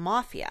afraid of the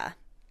mafia.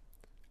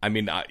 I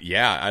mean,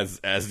 yeah,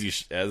 as you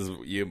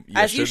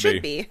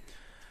should be.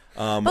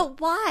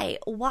 But why?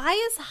 Why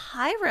is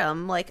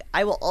Hiram like,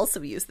 I will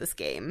also use this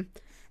game?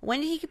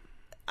 When did he?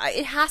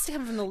 It has to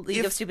come from the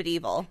League of Stupid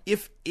Evil.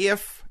 If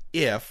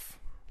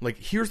like,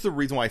 here's the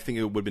reason why I think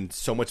it would have been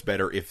so much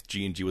better if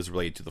G&G was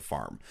related to the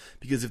farm,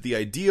 because if the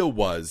idea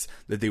was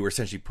that they were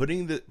essentially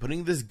putting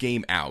this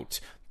game out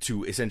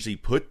to essentially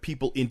put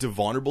people into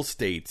vulnerable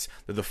states,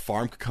 that the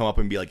farm could come up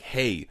and be like,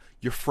 hey,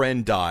 your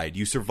friend died,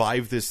 you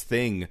survived this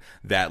thing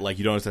that, like,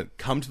 you don't understand,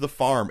 come to the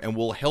farm and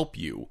we'll help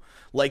you.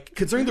 Like,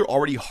 considering they're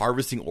already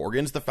harvesting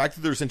organs, the fact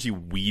that they're essentially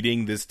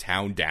weeding this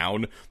town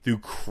down through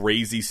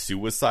crazy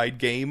suicide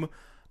game,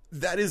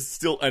 that is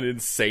still an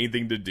insane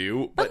thing to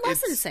do. But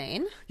less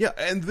insane. Yeah,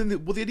 and then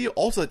the idea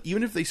also that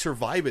even if they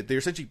survive it, they're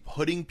essentially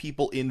putting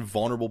people in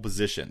vulnerable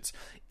positions.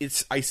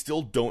 I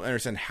still don't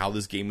understand how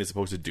this game is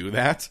supposed to do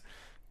that.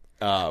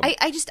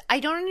 I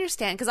don't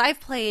understand, because I've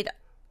played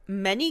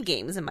many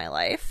games in my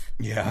life.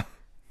 Yeah.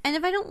 And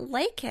if I don't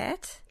like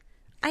it,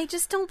 I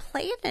just don't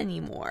play it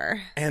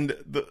anymore. And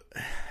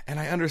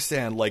I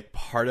understand, like,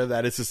 part of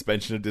that is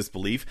suspension of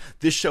disbelief.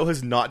 This show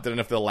has not done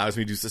enough that allows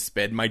me to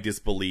suspend my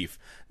disbelief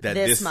that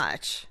this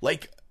much.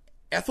 Like,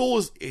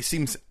 Ethel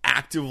seems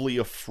actively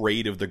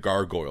afraid of the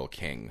Gargoyle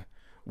King,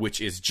 which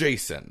is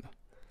Jason.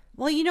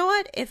 Well, you know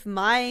what? If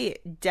my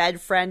dead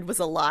friend was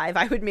alive,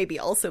 I would maybe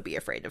also be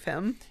afraid of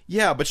him.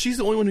 Yeah, but she's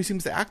the only one who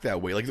seems to act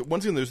that way. Like,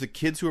 once again, there's the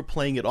kids who are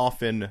playing it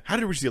off in... How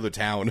did we reach the other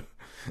town?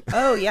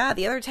 Oh, yeah,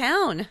 the other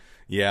town.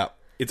 Yeah.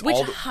 Which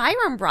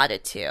Hiram brought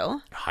it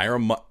to.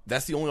 Hiram,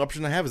 that's the only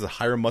option I have, is that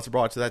Hiram must have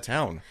brought it to that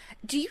town.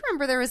 Do you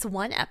remember there was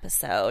one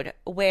episode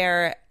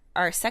where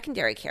our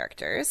secondary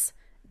characters,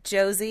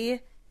 Josie,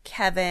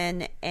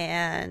 Kevin,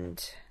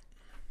 and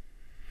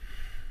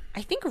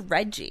I think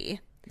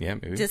Reggie,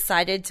 maybe,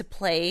 decided to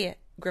play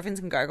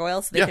Griffins and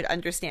Gargoyles so they could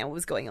understand what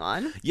was going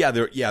on? Yeah,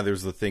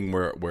 there's the thing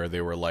where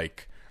they were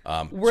like...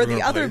 we're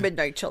the other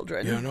Midnight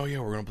Children. Yeah,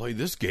 we're going to play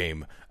this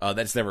game.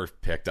 That's never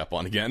picked up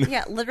on again.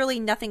 Yeah, literally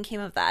nothing came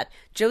of that.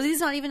 Josie's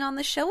not even on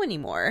the show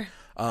anymore.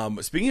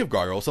 Speaking of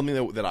Gargoyle,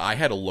 something that I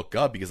had to look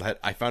up because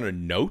I found a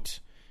note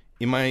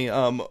in my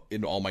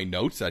in all my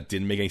notes that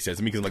didn't make any sense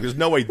to me because I'm like, there's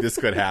no way this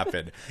could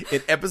happen.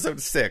 In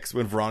episode 6,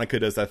 when Veronica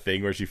does that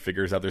thing where she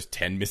figures out there's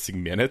 10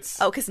 missing minutes.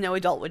 Oh, because no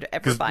adult would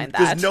ever find that.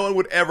 Because no one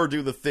would ever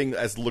do the thing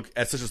as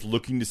such as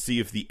looking to see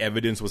if the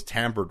evidence was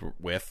tampered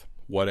with.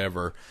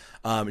 Whatever.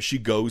 She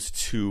goes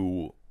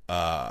to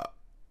find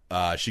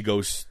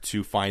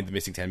the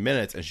missing 10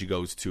 minutes, and she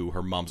goes to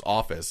her mom's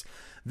office.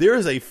 There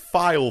is a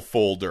file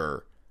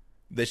folder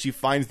that she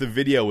finds the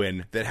video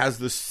in that has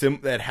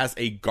that has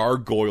a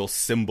gargoyle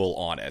symbol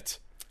on it.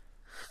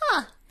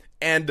 Huh.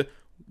 And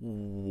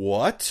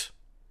what?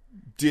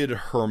 Did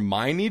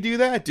Hermione do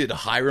that? Did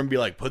Hiram be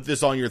like, put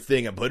this on your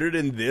thing and put it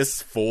in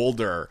this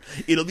folder?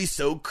 It'll be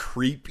so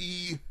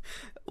creepy.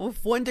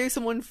 If one day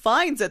someone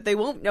finds it, they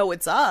won't know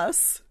it's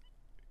us,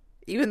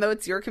 even though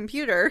it's your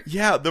computer.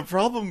 Yeah, the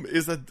problem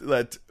is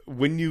that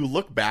when you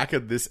look back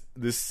at this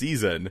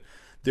season,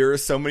 there are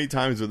so many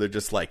times where they're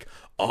just like,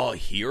 oh,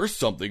 here's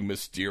something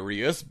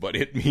mysterious, but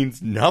it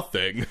means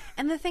nothing.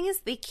 And the thing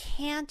is, they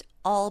can't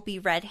all be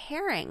red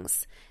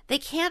herrings. They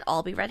can't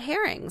all be red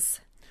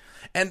herrings.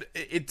 And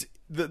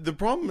the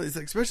problem is,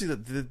 especially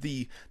that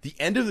the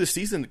end of the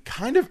season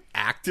kind of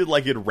acted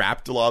like it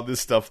wrapped a lot of this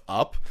stuff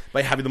up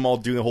by having them all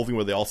doing the whole thing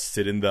where they all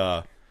sit in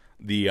the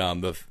what do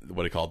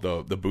you call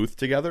it, the booth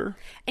together.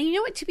 And you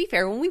know what? To be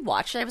fair, when we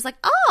watched it, I was like,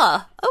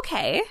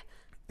 okay.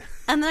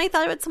 And then I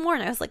thought about it some more,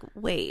 and I was like,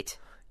 wait,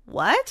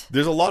 what?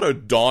 There's a lot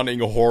of dawning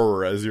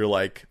horror as you're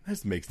like,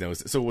 this makes no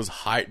sense. So was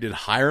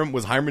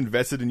Hiram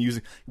invested in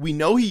using? We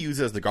know he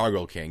used it as the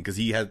Gargoyle King because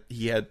he had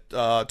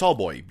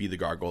Tallboy be the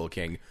Gargoyle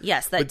King.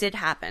 Yes, that did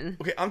happen.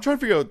 Okay, I'm trying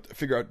to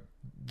figure out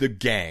the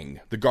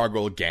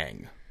Gargoyle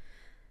gang.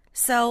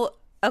 So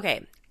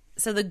the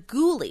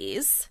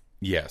Ghoulies,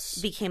 yes,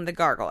 became the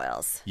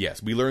Gargoyles.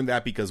 Yes, we learned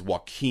that because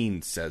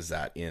Joaquin says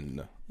that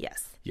in.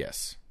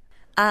 Yes.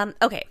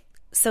 Okay,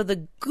 so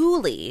the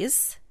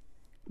Ghoulies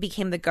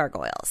became the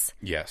Gargoyles.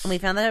 Yes. And we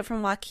found that out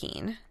from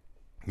Joaquin.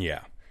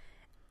 Yeah.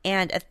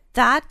 And at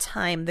that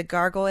time, the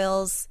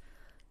Gargoyles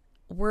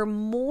were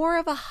more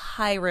of a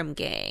Hiram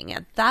gang.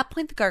 At that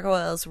point, the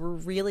Gargoyles were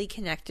really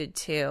connected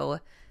to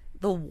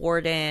the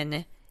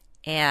Warden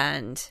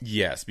and...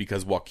 Yes,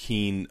 because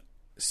Joaquin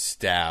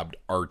stabbed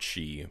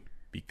Archie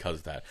because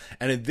of that.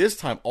 And at this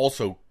time,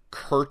 also,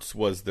 Kurtz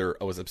was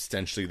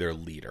essentially their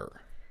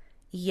leader.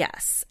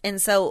 Yes.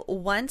 And so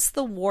once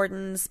the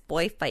Warden's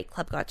Boy Fight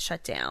Club got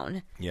shut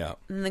down, then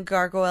the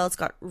Gargoyles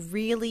got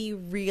really,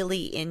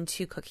 really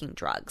into cooking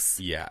drugs.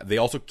 Yeah. They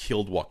also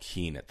killed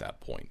Joaquin at that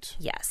point.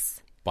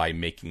 Yes. By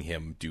making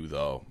him do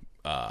the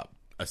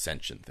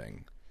ascension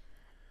thing.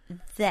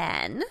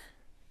 Then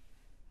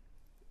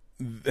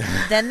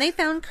they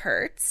found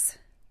Kurtz.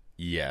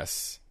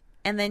 Yes.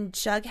 And then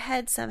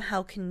Jughead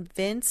somehow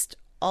convinced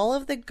all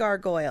of the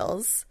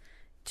Gargoyles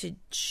to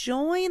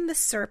join the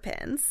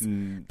Serpents,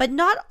 but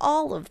not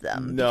all of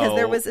them. No. Because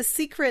there was a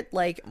secret,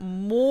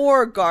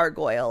 more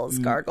gargoyles.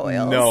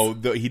 No,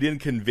 he didn't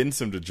convince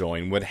them to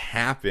join. What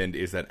happened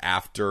is that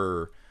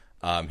after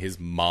his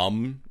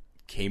mom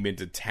came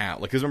into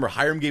town, because remember,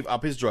 Hiram gave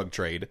up his drug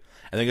trade,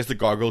 and I guess the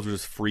Gargoyles were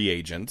just free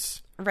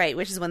agents. Right,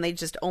 which is when they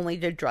just only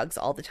did drugs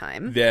all the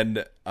time.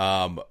 Then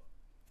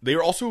they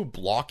were also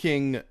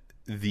blocking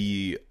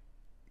the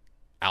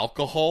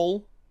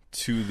alcohol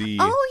to the...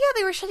 Oh, yeah,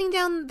 they were shutting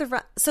down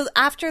the... So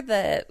after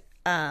the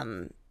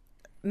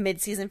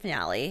mid-season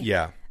finale,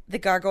 the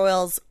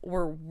Gargoyles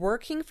were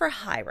working for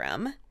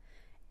Hiram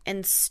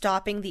and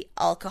stopping the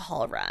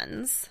alcohol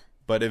runs.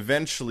 But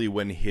eventually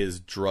when his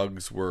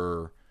drugs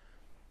were...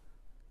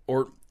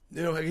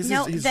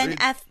 then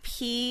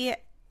FP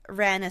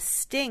ran a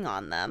sting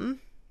on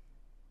them.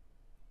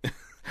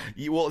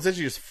 Well,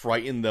 essentially just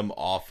frighten them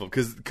off of,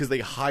 because they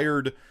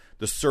hired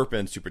the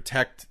serpents to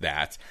protect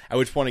that, at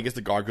which point I guess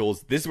the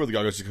gargoyles, this is where the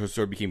gargoyles sort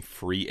of became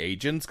free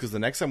agents, because the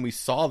next time we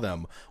saw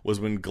them was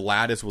when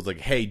Gladys was like,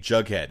 hey,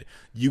 Jughead,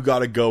 you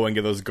gotta go and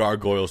get those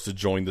gargoyles to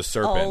join the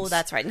serpents. Oh,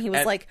 that's right. And he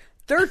was like,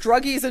 they're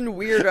druggies and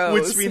weirdos.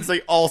 Which means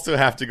they also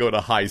have to go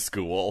to high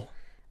school.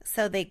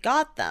 So they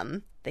got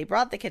them. They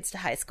brought the kids to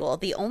high school.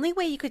 The only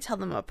way you could tell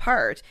them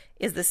apart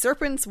is the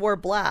serpents wore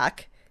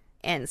black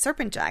and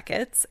serpent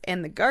jackets,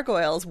 and the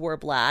gargoyles wore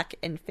black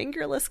and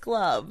fingerless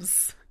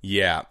gloves.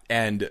 Yeah,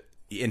 and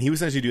he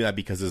was essentially doing that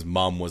because his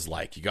mom was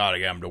like, you gotta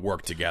get them to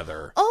work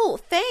together. Oh,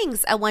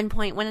 Fangs at one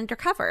point went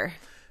undercover.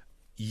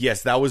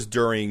 Yes, that was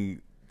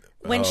during...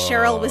 when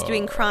Cheryl was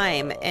doing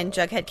crime and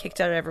Jughead kicked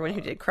out everyone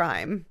who did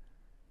crime.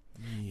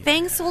 Yeah.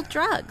 Fangs sold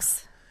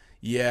drugs.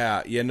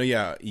 Yeah. Why he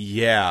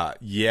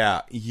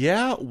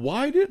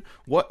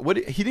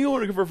didn't go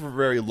undercover for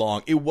very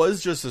long. It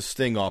was just a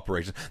sting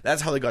operation.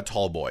 That's how they got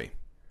Tallboy.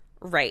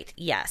 Right,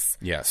 yes.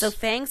 Yes. So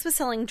Fangs was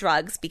selling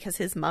drugs because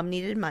his mom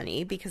needed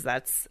money, because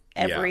that's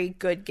every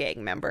good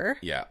gang member.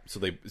 Yeah.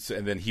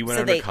 And then he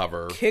went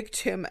undercover. They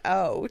kicked him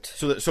out.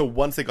 So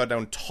once they got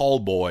down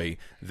Tallboy,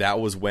 that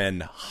was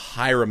when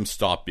Hiram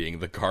stopped being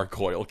the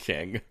Gargoyle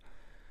King.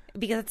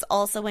 Because it's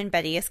also when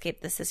Betty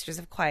escaped the Sisters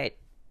of Quiet.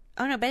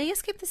 Oh no, Betty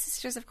escaped the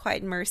Sisters of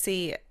Quiet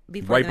Mercy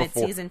before the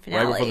mid-season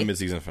finale. Right before the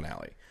mid-season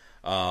finale.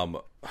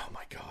 Oh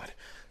my god.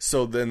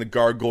 So then the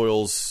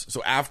gargoyles...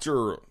 So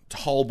after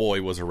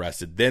Tallboy was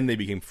arrested, then they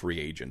became free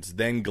agents.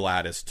 Then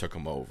Gladys took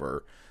them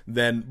over.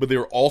 But they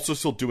were also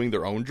still doing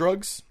their own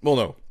drugs? Well,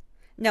 no.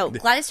 No,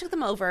 Gladys took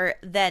them over.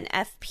 Then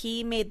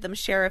FP made them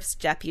sheriff's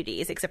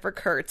deputies, except for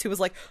Kurtz, who was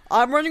like,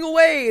 I'm running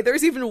away.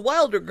 There's even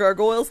wilder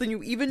gargoyles than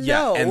you even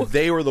know. Yeah, and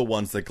they were the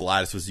ones that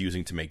Gladys was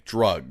using to make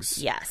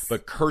drugs. Yes.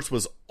 But Kurtz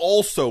was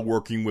also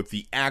working with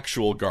the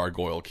actual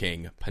Gargoyle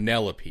King,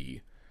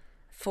 Penelope.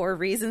 For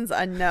reasons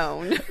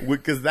unknown.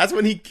 Because that's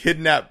when he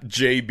kidnapped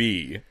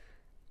JB.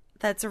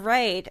 That's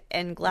right.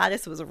 And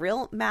Gladys was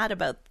real mad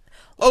about...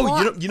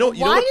 Why did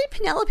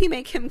Penelope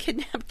make him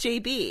kidnap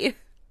JB?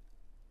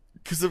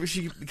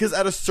 Because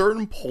at a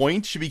certain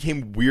point, she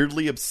became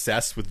weirdly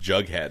obsessed with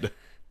Jughead.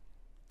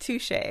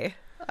 Touché.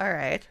 All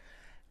right.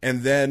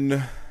 And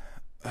then,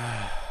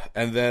 I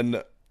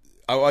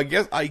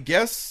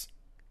guess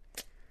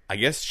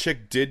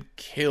Chick did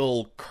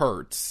kill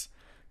Kurtz.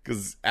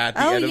 Because at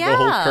the end of the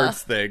whole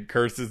Kurtz thing,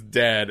 Kurtz is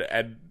dead,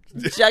 and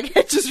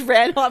Jughead just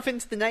ran off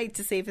into the night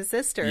to save his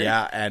sister.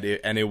 Yeah, and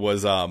it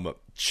was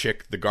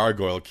Chick, the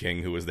Gargoyle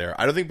King, who was there.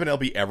 I don't think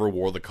Penelope ever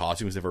wore the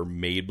costumes ever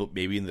made, but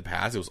maybe in the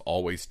past it was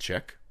always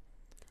Chick.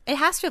 It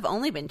has to have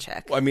only been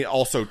Chick. Well, I mean,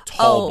 also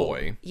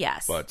Tallboy.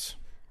 Yes. But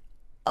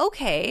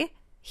okay,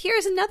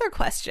 here's another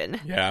question.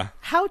 Yeah.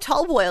 How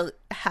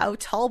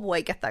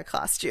Tallboy get that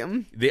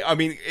costume?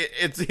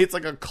 It's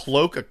like a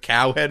cloak, a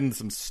cow head, and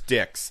some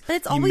sticks. But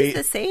it's always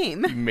the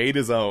same. He made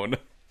his own.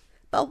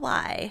 But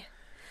why?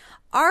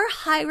 Are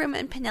Hiram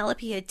and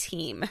Penelope a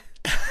team?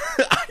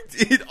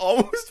 It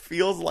almost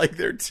feels like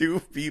they're two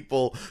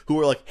people who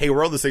are like, hey,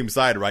 we're on the same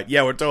side, right?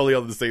 Yeah, we're totally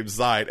on the same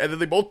side. And then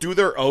they both do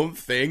their own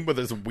thing, but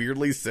it's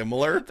weirdly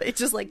similar. It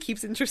just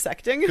keeps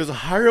intersecting. Because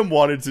Hiram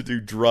wanted to do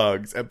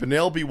drugs, and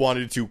Penelope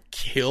wanted to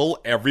kill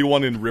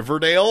everyone in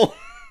Riverdale.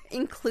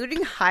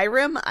 Including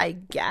Hiram, I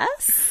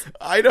guess?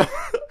 I don't...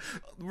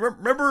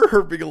 Remember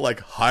her being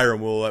like,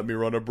 Hiram will let me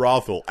run a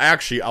brothel.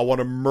 Actually, I want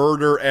to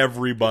murder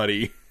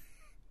everybody.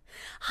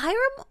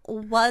 Hiram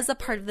was a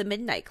part of the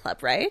Midnight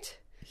Club, right?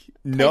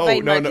 No.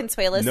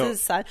 Consuelos'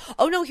 son.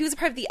 Oh, no, he was a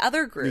part of the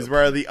other group. He was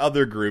part of the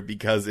other group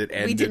because it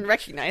ended... We didn't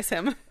recognize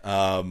him.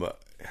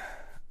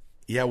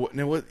 He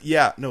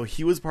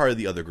was part of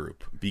the other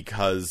group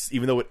because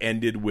even though it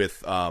ended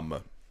with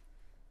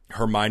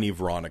Hermione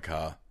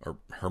Veronica, or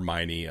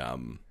Hermione...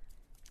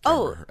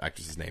 her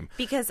actress's name.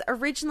 Because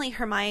originally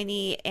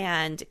Hermione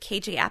and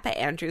KJ Appa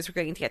Andrews were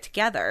going to get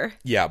together.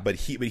 Yeah, but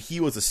he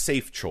was a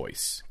safe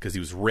choice because he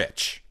was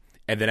rich.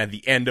 And then at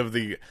the end of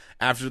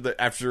after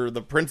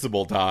the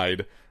principal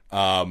died,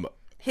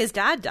 his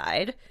dad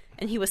died,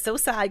 and he was so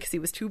sad because he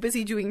was too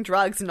busy doing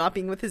drugs and not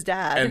being with his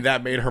dad. And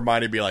that made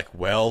Hermione be like,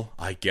 well,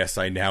 I guess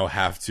I now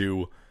have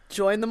to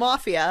join the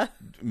mafia,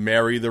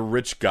 marry the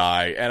rich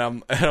guy.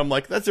 And I'm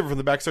like, that's different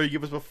from the backstory you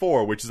gave us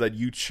before, which is that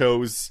you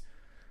chose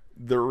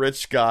the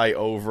rich guy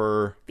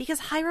over... Because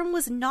Hiram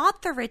was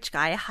not the rich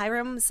guy.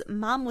 Hiram's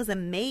mom was a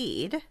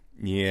maid.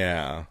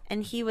 Yeah.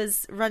 And he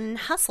was running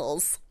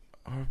hustles.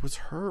 Or was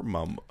her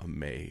mom a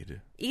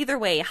maid? Either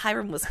way,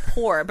 Hiram was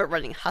poor but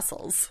running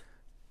hustles.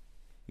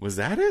 Was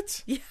that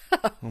it? Yeah.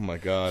 Oh my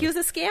god. He was a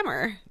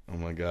scammer. Oh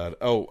my god.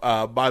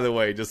 Oh, by the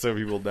way, just so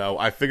people know,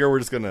 I figure we're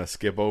just gonna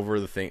skip over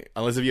the thing,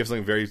 unless if you have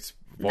something very...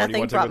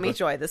 Nothing brought me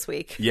joy this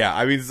week. Yeah,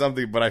 I mean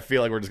something, but I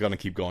feel like we're just gonna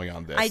keep going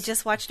on this. I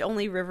just watched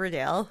only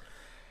Riverdale.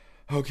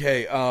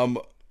 Okay,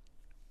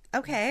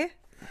 Okay.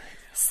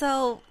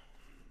 So,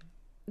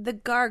 the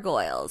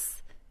Gargoyles.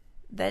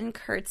 Then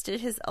Kurtz did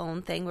his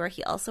own thing where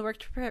he also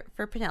worked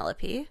for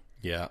Penelope.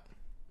 Yeah.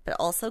 but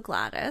also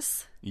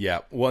Gladys. Yeah,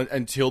 well,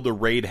 until the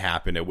raid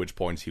happened, at which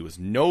point he was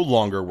no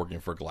longer working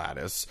for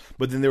Gladys.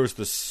 But then there was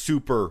the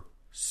super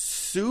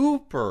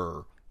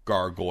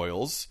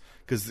gargoyles,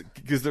 because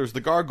there's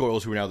the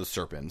gargoyles who are now the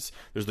serpents.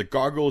 There's the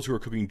gargoyles who are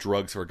cooking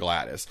drugs for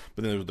Gladys.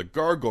 But then there's the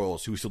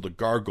gargoyles who still the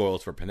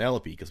gargoyles for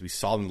Penelope, because we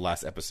saw in the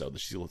last episode that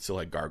she still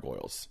had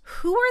gargoyles.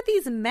 Who are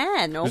these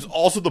men? There's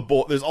also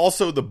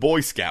the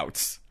Boy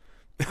Scouts.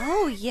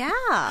 Oh,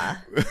 yeah.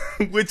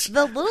 Which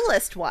the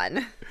littlest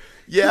one.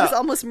 Yeah. He was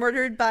almost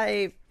murdered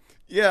by...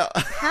 Yeah.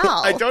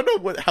 How? I don't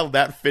know how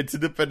that fits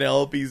into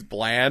Penelope's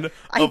plan.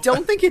 I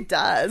don't think it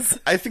does.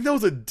 I think that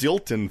was a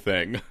Dilton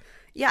thing.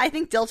 Yeah, I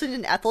think Dilton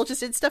and Ethel just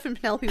did stuff, and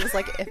Penelope was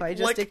like, if I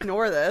just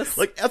ignore this.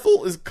 Like,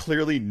 Ethel is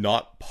clearly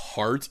not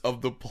part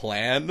of the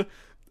plan,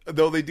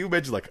 though they do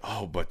mention, like,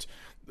 oh, but...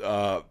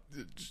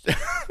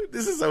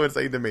 this is so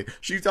insane to me.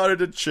 She taught it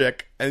to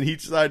Chick, and he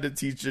decided to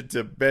teach it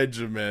to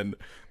Benjamin...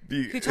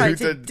 Who taught it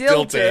to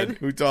Dilton.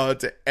 Who taught it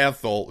to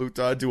Ethel, who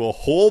taught it to a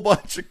whole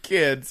bunch of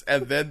kids,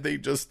 and then they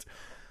just...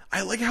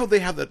 I like how they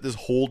have this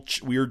whole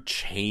weird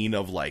chain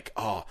of like,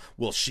 oh,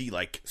 well, she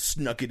like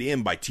snuck it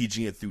in by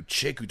teaching it through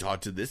Chick, who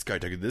taught to this guy,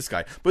 taught to this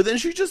guy. But then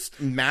she just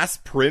mass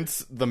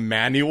prints the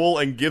manual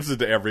and gives it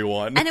to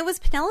everyone. And it was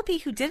Penelope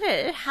who did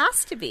it. It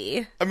has to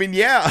be. I mean,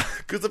 yeah,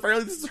 because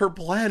apparently this is her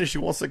plan, and she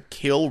wants to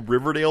kill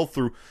Riverdale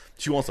through...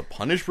 She wants to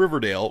punish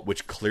Riverdale,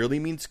 which clearly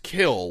means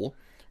kill...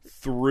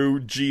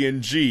 through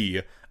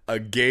G&G, a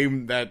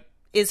game that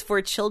is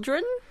for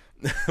children,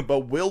 but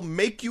will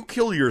make you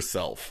kill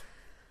yourself.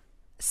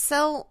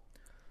 So,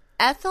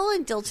 Ethel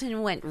and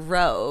Dilton went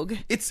rogue.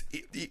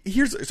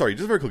 Here's sorry,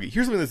 just very quickly.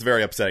 Here's something that's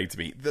very upsetting to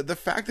me: the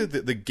fact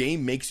that the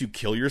game makes you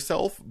kill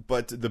yourself,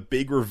 but the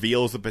big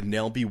reveal is that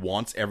Penelope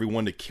wants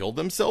everyone to kill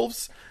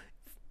themselves.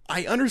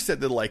 I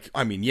understand that, like,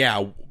 I mean,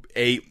 yeah,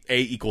 A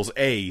equals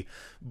A,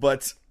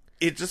 but.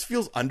 It just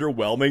feels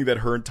underwhelming that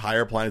her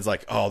entire plan is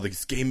like, oh,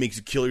 this game makes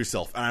you kill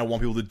yourself, and I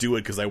want people to do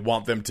it because I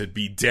want them to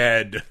be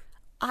dead.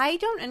 I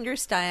don't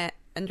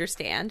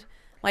understand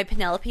why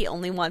Penelope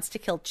only wants to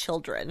kill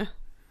children.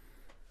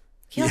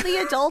 Kill the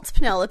adults,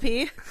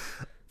 Penelope.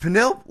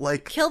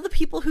 Kill the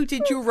people who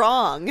did you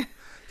wrong.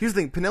 Here's the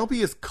thing, Penelope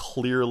is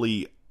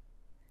clearly...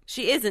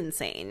 She is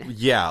insane.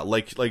 Yeah,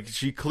 like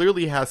she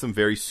clearly has some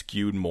very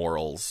skewed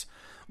morals,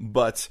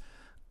 but...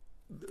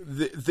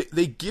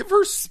 They give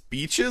her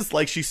speeches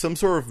like she's some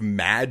sort of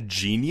mad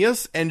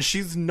genius, and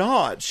she's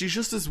not. She's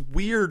just this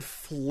weird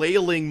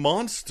flailing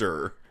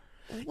monster.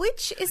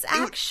 Which is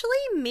actually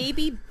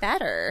maybe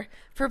better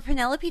for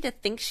Penelope to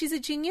think she's a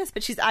genius,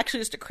 but she's actually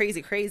just a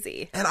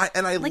crazy. And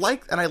I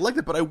like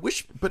that, but I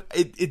wish, but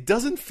it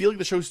doesn't feel like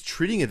the show's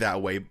treating it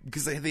that way,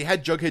 because they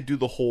had Jughead do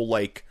the whole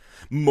like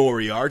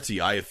Moriarty,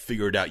 I have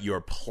figured out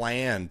your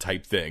plan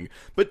type thing,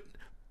 but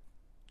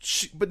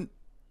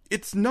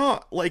it's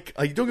not like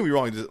don't get me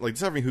wrong, like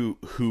discovering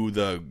who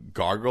the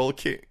Gargoyle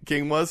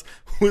King was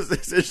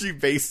essentially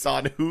based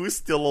on who's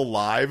still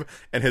alive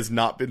and has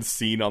not been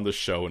seen on the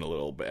show in a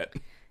little bit.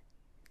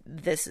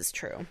 This is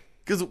true.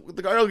 Because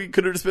the Gargoyle King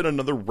could have just been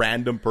another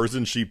random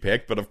person she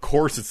picked, but of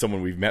course it's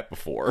someone we've met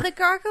before. The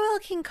Gargoyle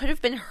King could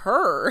have been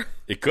her.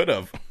 It could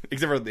have,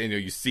 except for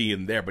you see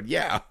in there, but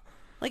yeah,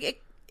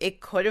 like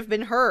it could have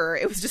been her.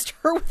 It was just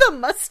her with a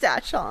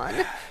mustache on.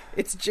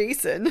 It's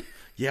Jason.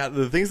 Yeah,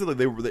 the things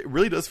that it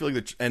really does feel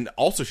like and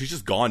also she's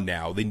just gone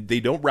now. They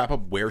don't wrap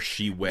up where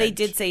she went. They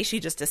did say she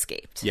just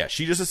escaped. Yeah,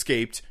 she just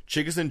escaped.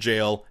 Chick is in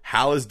jail.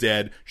 Hal is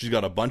dead. She's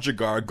got a bunch of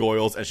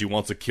gargoyles, and she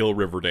wants to kill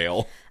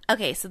Riverdale.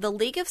 Okay, so the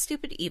League of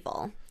Stupid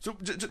Evil. So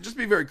just to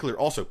be very clear,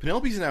 also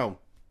Penelope's now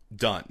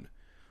done.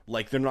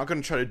 Like they're not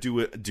going to try to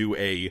do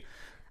a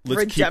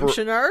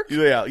redemption arc.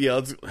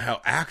 Yeah.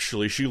 How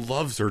actually she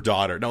loves her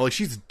daughter. No, like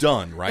she's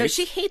done, right? No,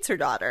 she hates her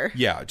daughter.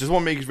 Yeah, just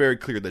want to make it very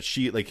clear that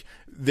she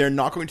they're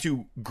not going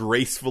to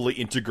gracefully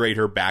integrate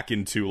her back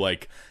into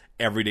like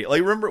everyday.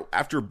 Like remember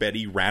after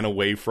Betty ran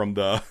away from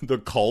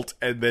the cult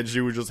and then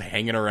she was just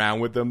hanging around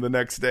with them the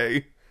next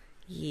day.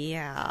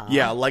 Yeah.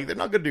 Yeah, like they're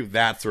not going to do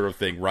that sort of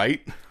thing,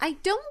 right? I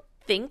don't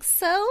think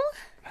so.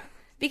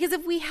 Because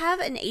if we have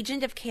an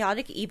agent of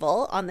chaotic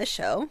evil on the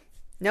show,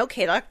 no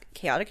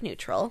chaotic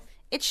neutral.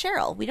 It's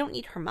Cheryl. We don't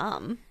need her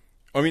mom.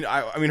 I mean,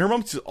 her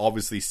mom's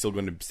obviously still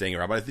going to be staying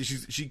around, but I think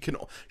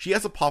she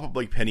has a pop up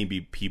like Penny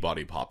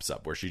Peabody pops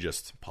up, where she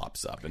just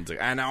pops up and it's like,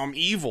 and now I'm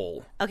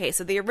evil. Okay,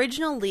 so the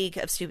original League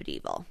of Stupid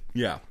Evil.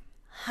 Yeah.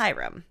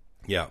 Hiram.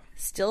 Yeah.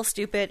 Still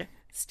stupid,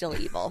 still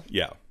evil.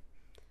 Yeah.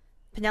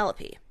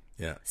 Penelope.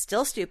 Yeah.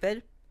 Still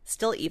stupid,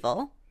 still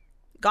evil.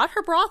 Got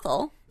her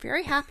brothel.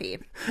 Very happy.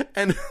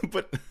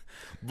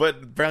 But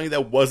apparently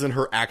that wasn't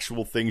her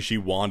actual thing she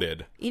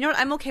wanted. You know what?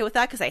 I'm okay with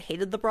that because I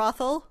hated the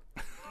brothel.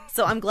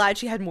 So I'm glad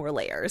she had more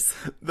layers.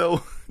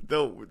 Though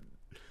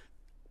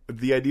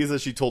the idea is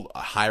that she told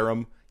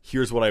Hiram,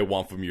 here's what I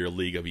want from your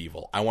League of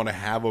Evil. I want to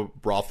have a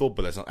brothel,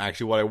 but that's not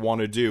actually what I want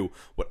to do.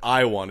 What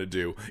I want to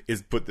do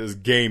is put this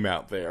game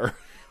out there.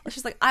 Well,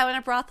 she's like, I want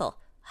a brothel.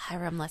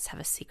 Hiram, let's have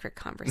a secret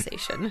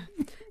conversation.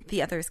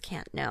 The others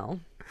can't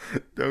know.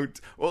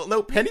 Well,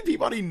 no, Penny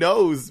Peabody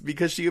knows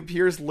because she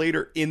appears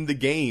later in the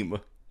game.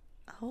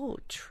 Oh,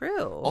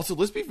 true. Also,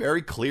 let's be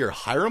very clear.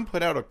 Hiram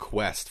put out a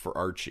quest for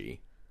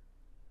Archie.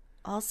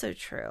 Also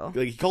true.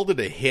 Like, he called it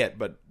a hit,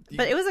 but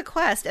it was a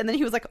quest, and then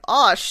he was like,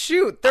 "Oh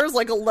shoot, there's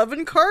like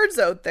 11 cards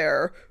out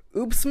there.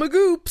 Oops,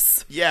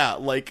 magoops." Yeah,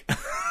 like,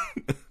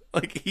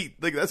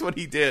 that's what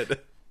he did.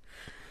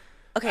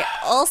 Okay.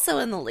 Also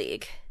in the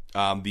league,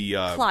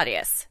 the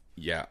Claudius,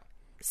 yeah,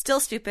 still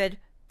stupid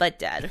but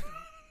dead.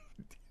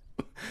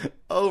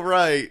 Oh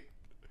right,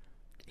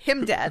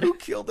 Him dead. who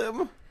killed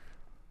him?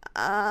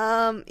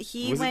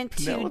 He Was it went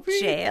to Penelope?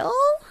 jail.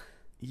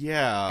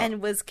 Yeah,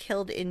 And was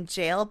killed in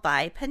jail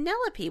by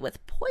Penelope with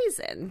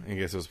poison. I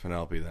guess it was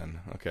Penelope then.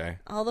 Okay,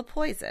 All the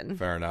poison.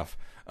 fair enough.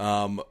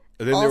 Then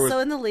there Also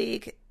was in the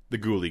league, the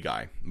ghoulie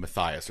guy,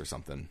 Matthias or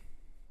something,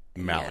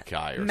 Malachi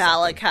or something.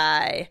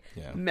 Malachi,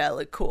 Yeah.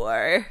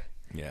 Melicor.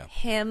 Yeah,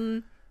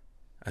 Him,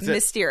 that's it.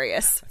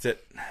 mysterious. That's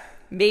it.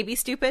 Maybe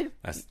stupid.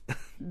 That's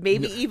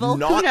Maybe evil. Who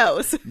not-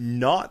 knows?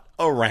 not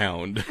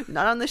around.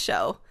 Not on the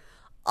show.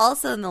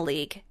 Also in the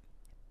league,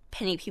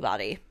 Penny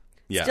Peabody.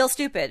 Yeah. Still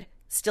stupid.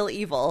 Still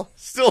evil.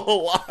 Still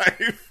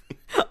alive.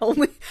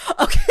 Only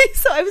okay.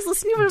 So I was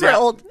listening to one of her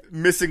old.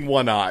 Missing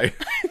one eye.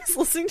 I was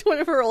listening to one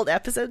of her old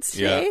episodes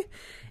today, Yeah.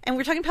 and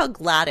we're talking about how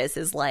Gladys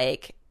is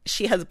like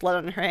she has blood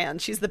on her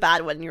hands. She's the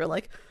bad one. And you're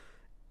like,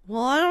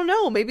 well, I don't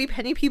know. Maybe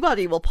Penny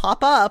Peabody will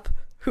pop up.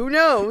 Who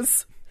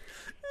knows?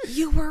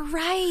 You were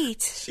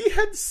right. She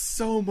had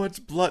so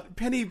much blood.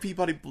 Penny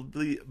Peabody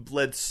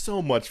bled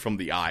so much from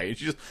the eye. And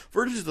she just,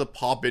 for her just to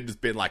pop in, just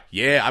been like,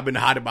 yeah, I've been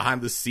hiding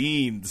behind the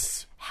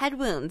scenes. Head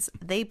wounds,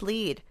 they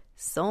bleed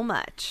so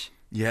much.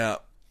 Yeah.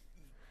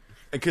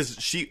 Because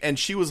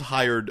she was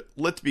hired,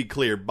 let's be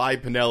clear, by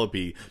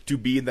Penelope to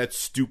be in that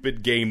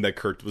stupid game that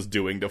Kurt was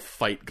doing to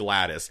fight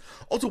Gladys.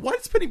 Also, why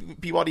does Penny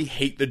Peabody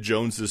hate the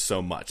Joneses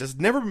so much? That's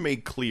never been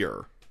made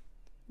clear.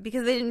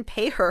 Because they didn't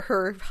pay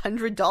her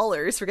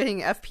 $100 for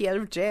getting FP out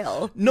of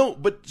jail. No,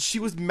 but she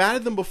was mad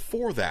at them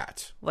before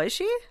that. Was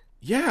she?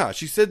 Yeah,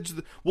 she said,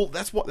 well,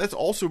 that's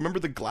also, remember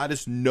that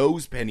Gladys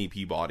knows Penny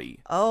Peabody.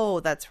 Oh,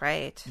 that's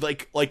right.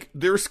 Like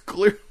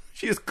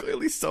she has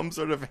clearly some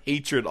sort of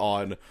hatred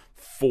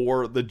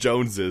for the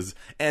Joneses.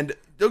 And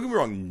don't get me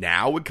wrong,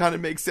 now it kind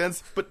of makes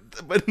sense, but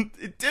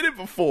it didn't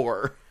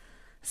before.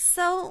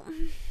 So,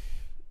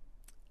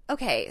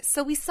 okay,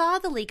 so we saw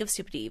the League of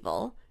Stupid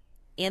Evil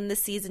in the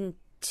season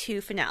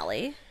 2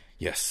 finale,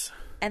 Yes.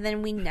 and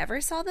then we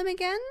never saw them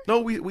again? No,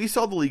 we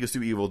saw the League of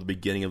Stupid Evil at the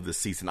beginning of this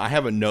season. I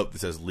have a note that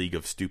says League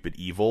of Stupid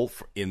Evil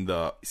in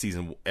the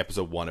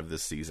episode 1 of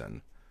this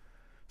season.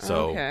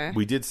 So Okay.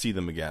 we did see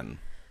them again.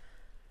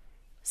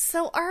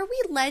 So are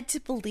we led to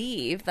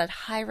believe that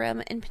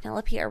Hiram and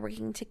Penelope are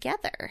working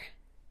together?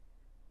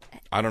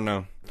 I don't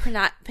know.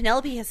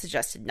 Penelope has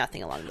suggested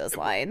nothing along those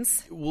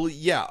lines. Well,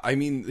 yeah. I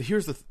mean,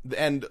 here's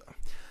and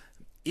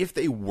if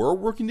they were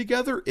working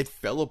together, it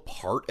fell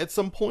apart at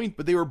some point.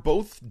 But they were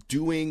both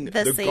doing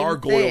the same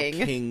Gargoyle thing.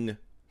 King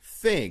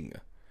thing.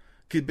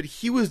 But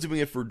he was doing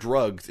it for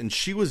drugs, and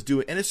she was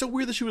doing. And it's so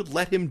weird that she would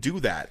let him do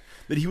that.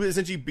 That he would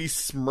essentially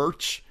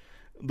besmirch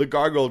the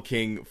Gargoyle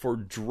King for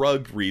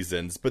drug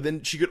reasons. But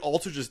then she could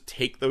also just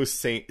take those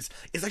same.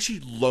 It's like she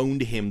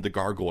loaned him the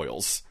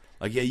gargoyles.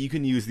 Like, yeah, you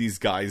can use these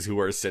guys who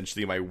are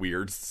essentially my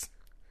weird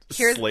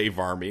slave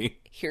army.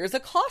 Here's a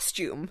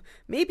costume.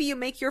 Maybe you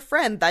make your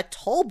friend, that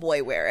tall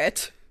boy, wear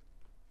it.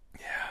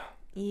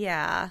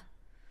 Yeah.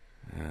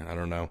 I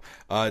don't know.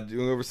 Do you want to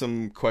go over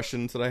some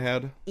questions that I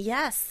had?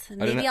 Yes.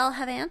 Maybe I'll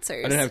have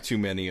answers. I didn't have too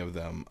many of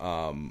them.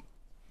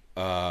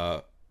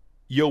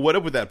 Yo, what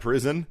up with that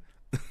prison?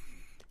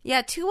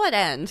 Yeah, to what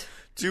end?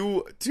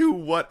 To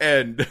what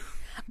end?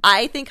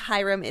 I think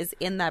Hiram is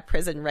in that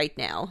prison right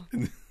now.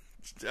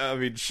 I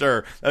mean,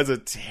 sure, that's a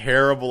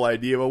terrible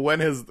idea, but when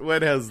has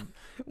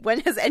When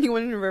has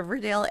anyone in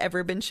Riverdale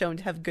ever been shown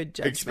to have good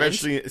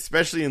judgment?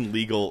 especially in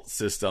legal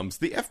systems,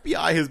 the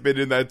FBI has been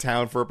in that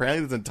town for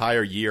apparently this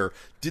entire year.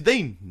 Did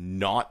they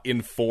not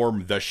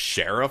inform the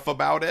sheriff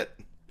about it?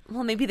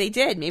 Well, maybe they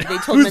did. Maybe they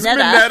told Who's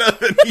Minetta.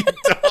 Minetta and he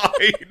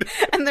died.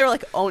 And they're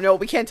like, oh no,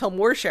 we can't tell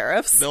more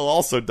sheriffs. They'll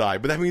also die,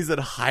 but that means that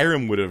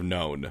Hiram would have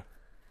known.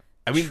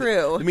 I mean,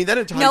 True. I mean that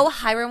entire No,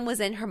 Hiram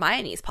was in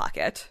Hermione's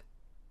pocket.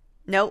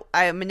 No,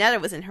 Minetta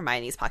was in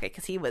Hermione's pocket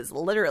because he was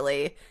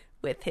literally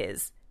with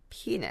his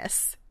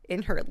penis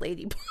in her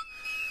lady.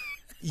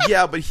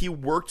 Yeah, but he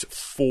worked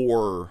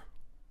for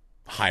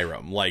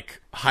Hiram.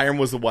 Like, Hiram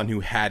was the one who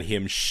had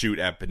him shoot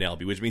at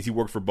Penelope, which means he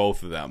worked for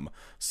both of them.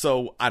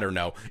 So, I don't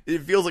know. It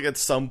feels like at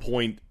some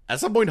point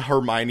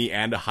Hermione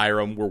and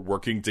Hiram were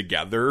working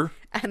together.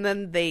 And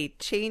then they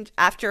changed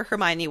after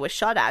Hermione was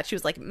shot at. She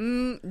was like,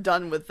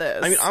 done with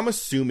this. I mean, I'm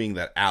assuming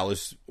that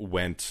Alice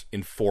went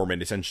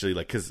informant, essentially,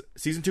 like, because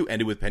season 2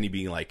 ended with Penny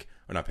being like,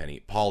 or not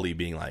Penny, Polly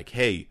being like,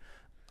 hey,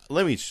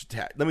 let me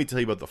tell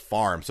you about the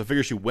farm. So I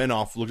figure she went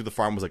off, looked at the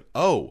farm, was like,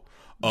 oh,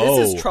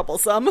 this is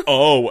troublesome.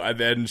 Oh, and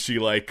then she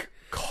like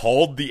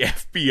called the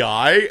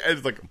FBI and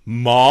it's like,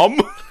 Mom?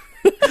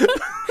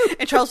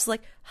 And Charles was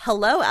like,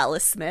 hello,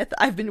 Alice Smith.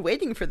 I've been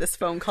waiting for this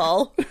phone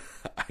call.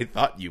 I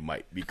thought you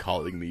might be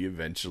calling me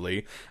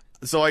eventually.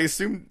 So I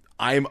assume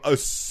I'm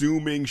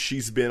assuming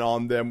she's been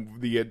on them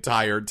the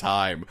entire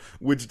time,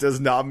 which does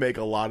not make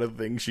a lot of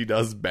things she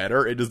does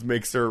better. It just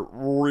makes her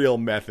real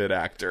method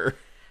actor.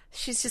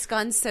 She's just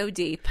gone so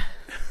deep.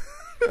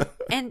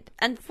 And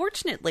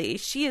unfortunately,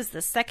 she is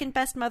the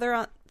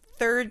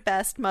third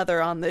best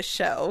mother on this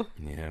show.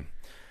 Yeah.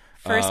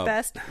 First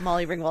best,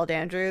 Molly Ringwald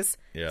Andrews.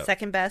 Yeah.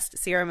 Second best,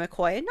 Sierra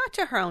McCoy. Not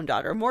to her own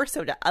daughter, more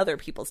so to other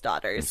people's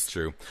daughters. It's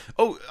true.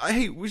 Oh,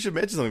 hey, we should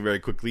mention something very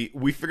quickly.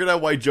 We figured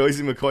out why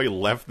Josie McCoy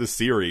left the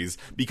series,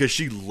 because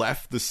she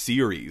left the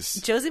series.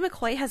 Josie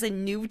McCoy has a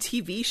new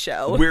TV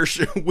show. Which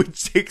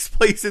takes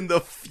place in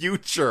the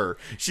future.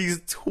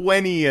 She's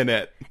 20 in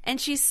it. And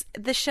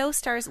the show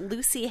stars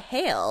Lucy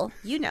Hale,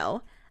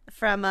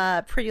 from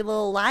Pretty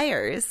Little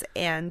Liars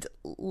and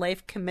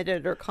Life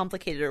Committed or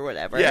Complicated or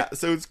whatever. Yeah,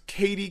 so it's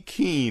Katie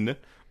Keene,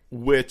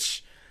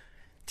 which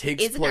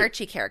takes is an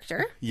Archie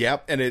character.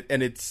 Yep, and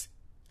it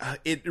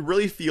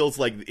really feels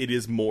like it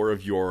is more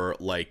of your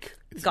like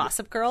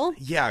Gossip Girl.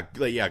 Yeah,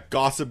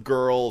 Gossip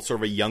Girl, sort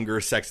of a younger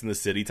Sex in the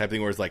City type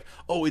thing, where it's like,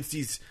 oh, it's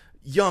these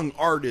young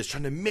artists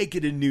trying to make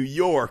it in New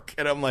York,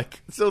 and I'm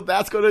like, so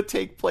that's going to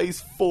take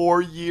place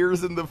 4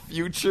 years in the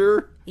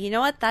future. You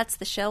know what? That's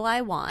the show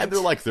I want. And they're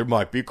like, there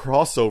might be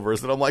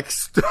crossovers. And I'm like,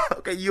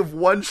 okay, you have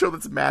one show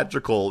that's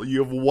magical.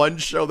 You have one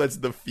show that's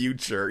the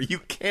future. You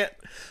can't...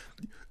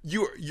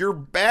 You're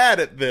bad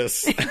at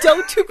this.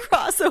 Don't do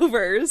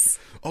crossovers.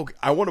 Okay,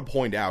 I want to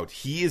point out,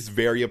 he is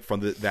very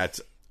upfront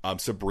that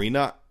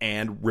Sabrina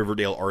and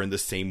Riverdale are in the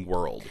same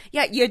world.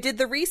 Yeah, you did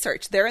the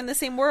research. They're in the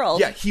same world.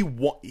 Yeah, he's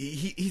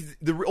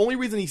the only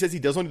reason he says he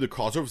doesn't do the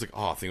crossover is like,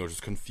 oh, I think it'll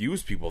just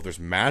confuse people if there's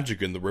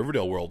magic in the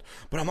Riverdale world.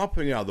 But I'm not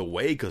putting it out of the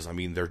way because, I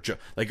mean, they're just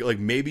like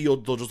maybe they'll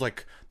just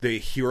like, they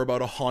hear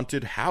about a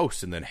haunted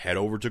house and then head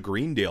over to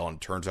Greendale and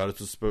it turns out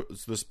it's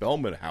the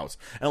Spellman house.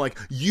 And I'm like,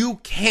 you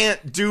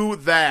can't do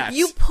that.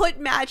 You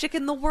put magic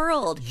in the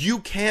world. You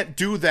can't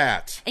do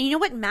that. And you know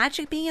what?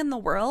 Magic being in the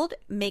world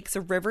makes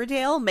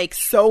Riverdale make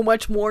so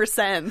much more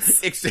sense.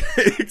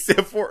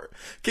 Except for,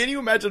 can you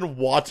imagine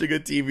watching a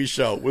TV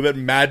show where that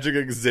magic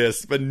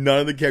exists, but none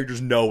of the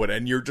characters know it,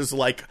 and you're just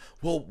like,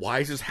 well, why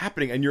is this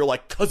happening? And you're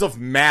like, 'cause of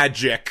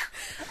magic.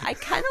 I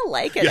kind of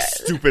like it. You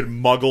stupid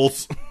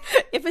muggles.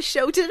 If a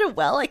show did it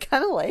well, I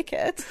kind of like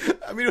it.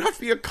 I mean, it would have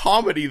to be a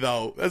comedy,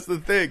 though. That's the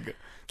thing.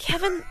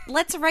 Kevin,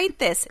 let's write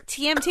this.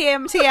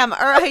 TM,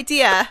 our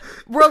idea.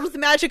 World with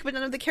magic, but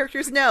none of the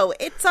characters know.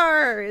 It's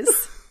ours.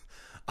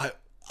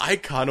 I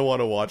kind of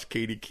want to watch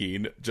Katie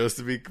Keene, just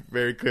to be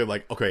very clear.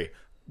 Like, okay,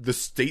 the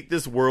state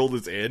this world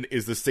is in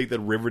is the state that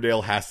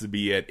Riverdale has to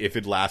be in if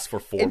it lasts for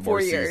four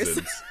more years.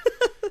 Seasons.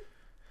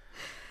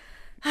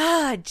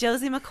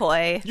 Josie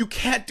McCoy. You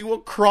can't do a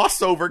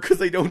crossover because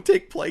they don't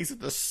take place at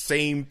the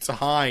same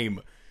time.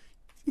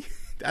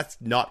 That's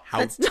not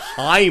how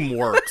time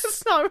works.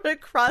 That's not what a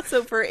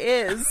crossover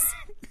is.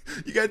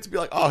 You got to be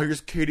like, oh,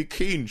 here's Katie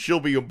Keene. She'll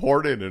be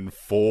important in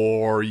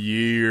 4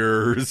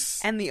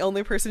 years. And the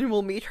only person who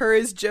will meet her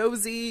is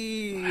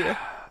Josie.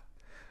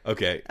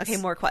 Okay,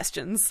 more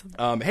questions.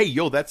 Hey,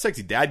 yo, that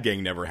sexy dad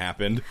gang never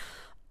happened.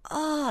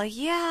 Oh,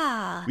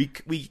 yeah.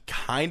 We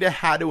kind of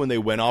had it when they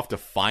went off to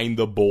find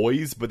the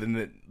boys, but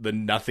then the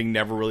nothing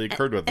never really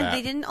occurred with that. And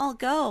they didn't all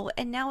go,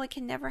 and now it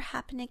can never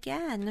happen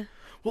again.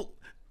 Well,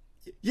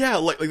 yeah,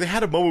 like they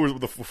had a moment where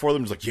the four of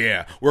them was like,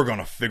 yeah, we're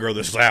gonna figure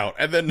this out,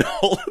 and then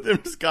all of them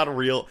just got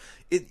real.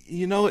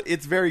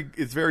 It's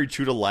very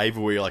true to life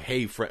where you're like,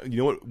 hey, you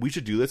know what, we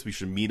should do this. We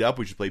should meet up.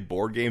 We should play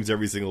board games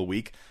every single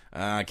week.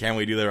 Can't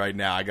we do that right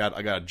now? I got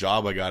a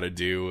job I gotta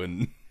do,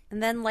 and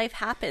then life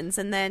happens,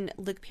 and then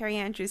Luke Perry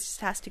Andrews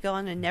just has to go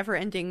on a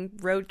never-ending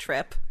road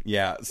trip.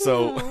 Yeah,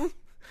 so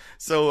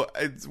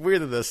it's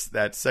weird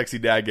that sexy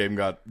dad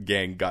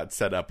gang got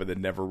set up and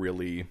then never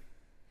really.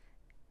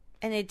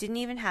 And it didn't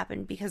even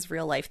happen because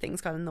real life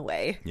things got in the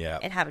way. Yeah.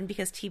 It happened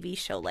because TV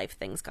show life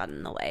things got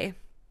in the way.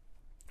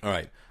 All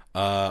right.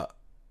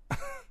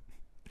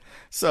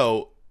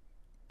 So,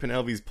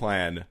 Penelope's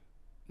plan.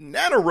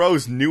 Nana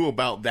Rose knew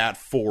about that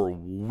for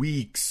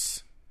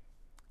weeks.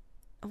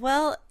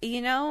 Well,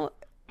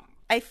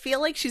 I feel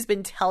like she's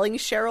been telling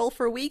Cheryl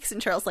for weeks,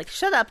 and Cheryl's like,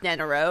 shut up,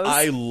 Nana Rose.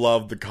 I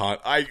love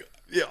the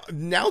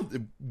now,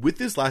 with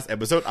this last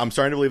episode, I'm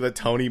starting to believe that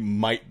Tony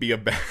might be a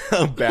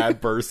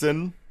bad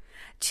person.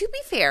 To be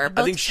fair,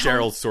 I think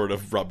Cheryl sort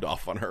of rubbed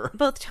off on her.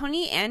 Both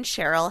Tony and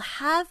Cheryl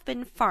have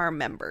been farm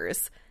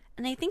members,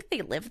 and I think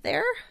they live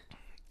there.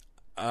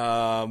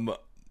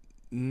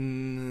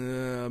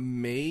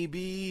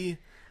 Maybe.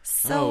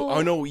 So,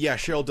 oh no, yeah,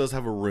 Cheryl does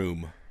have a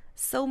room.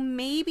 So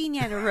maybe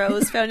Nana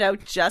Rose found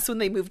out just when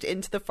they moved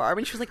into the farm,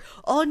 and she was like,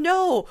 "Oh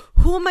no,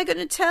 who am I going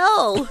to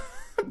tell?"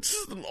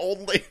 Just an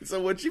old lady.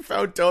 So when she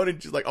found Tony,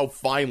 she's like, oh,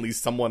 finally,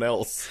 someone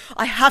else.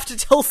 I have to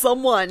tell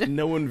someone.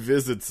 No one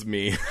visits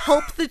me.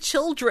 Help the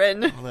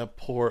children. Oh, that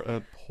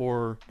poor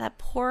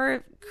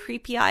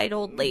creepy-eyed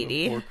old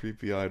lady. Poor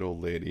creepy-eyed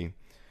old lady.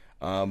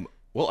 Well,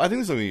 I think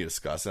there's something we can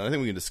discuss, and I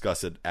think we can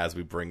discuss it as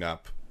we bring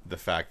up the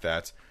fact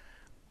that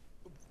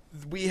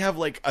we have,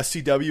 like, a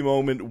CW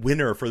moment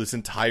winner for this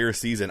entire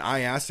season.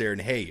 I asked Erin,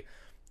 hey,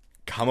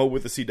 come up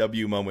with a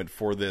CW moment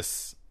for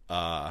this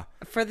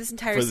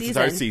entire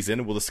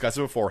season. We'll discuss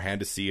it beforehand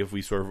to see if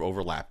we sort of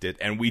overlapped it,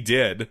 and we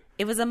did.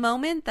 It was a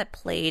moment that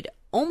played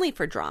only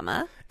for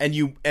drama. And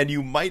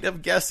you might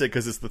have guessed it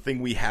because it's the thing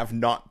we have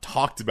not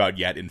talked about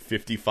yet in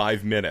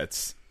 55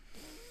 minutes.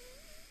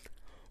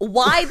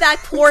 Why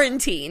that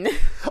quarantine?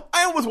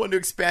 I almost wanted to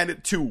expand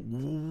it to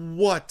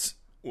what?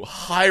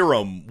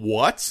 Hiram,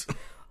 what?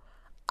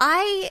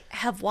 I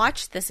have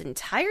watched this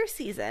entire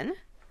season.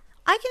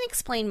 I can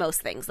explain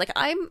most things. Like,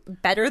 I'm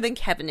better than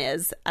Kevin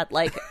is at,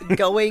 like,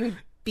 going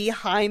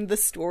behind the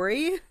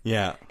story.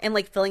 Yeah. And,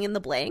 like, filling in the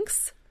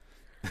blanks.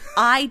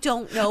 I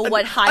don't know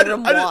what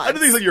Hiram wants. I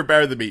don't think that you're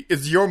better than me.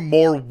 It's you're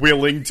more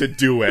willing to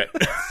do it.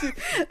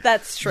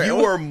 That's true.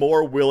 You are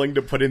more willing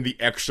to put in the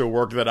extra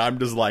work that I'm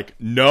just like,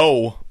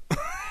 no.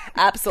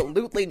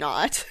 Absolutely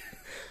not.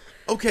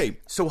 Okay,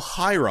 so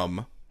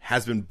Hiram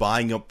has been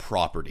buying up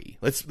property.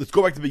 Let's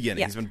go back to the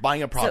beginning. Yeah. He's been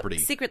buying up property.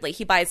 So, secretly,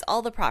 he buys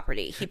all the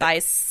property. He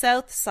buys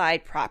South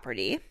Side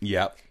property.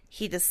 Yep.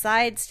 He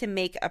decides to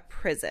make a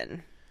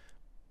prison.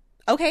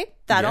 Okay,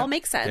 that all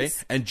makes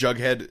sense. Okay. And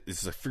Jughead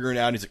is like, figuring it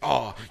out, and he's like,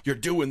 oh, you're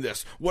doing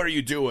this. What are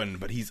you doing?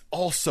 But he's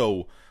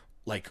also,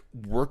 like,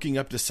 working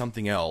up to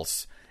something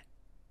else.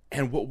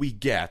 And what we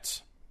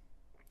get,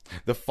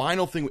 the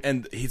final thing,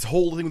 and his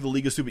whole thing with the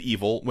League of Super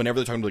Evil, whenever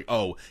they're talking like,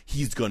 oh,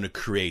 he's going to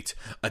create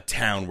a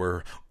town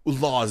where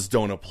laws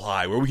don't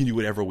apply, where we can do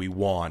whatever we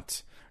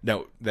want.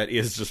 Now, that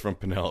is just from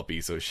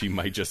Penelope, so she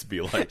might just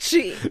be like...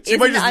 she is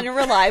an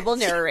unreliable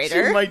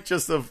narrator. She might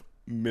just have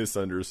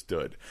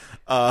misunderstood.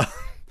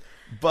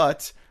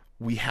 But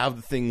we have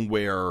the thing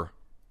where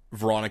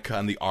Veronica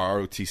and the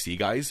ROTC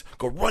guys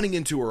go running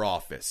into her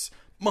office.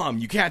 Mom,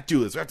 you can't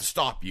do this. We have to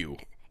stop you.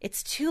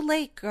 It's too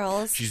late,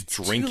 girls. She's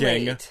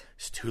drinking.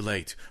 It's too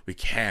late. We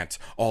can't.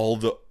 All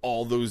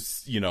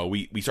those,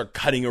 we start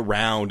cutting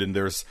around, and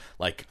there's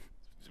like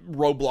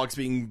roadblocks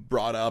being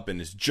brought up, and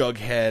his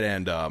Jughead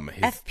and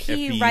his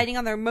FP riding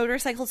on their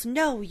motorcycles.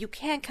 No, you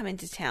can't come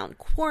into town.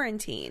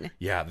 Quarantine.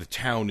 Yeah, the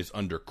town is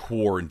under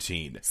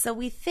quarantine. So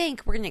we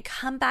think we're going to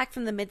come back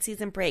from the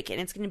mid-season break,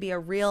 and it's going to be a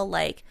real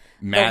like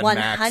Mad the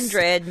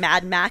 100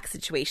 Mad Max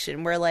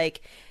situation where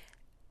like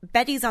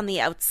Betty's on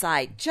the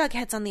outside,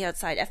 Jughead's on the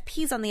outside,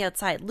 FP's on the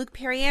outside, Luke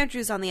Perry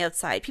Andrews on the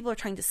outside. People are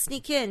trying to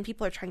sneak in,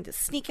 people are trying to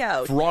sneak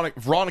out.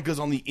 Veronica's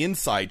on the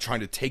inside trying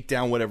to take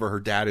down whatever her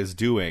dad is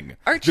doing.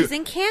 Archie's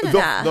in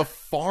Canada. The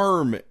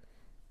farm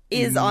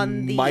is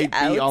on the might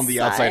outside. be on the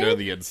outside or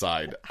the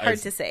inside. Hard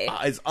to say.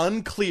 It's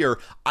unclear.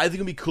 I think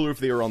it'd be cooler if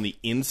they were on the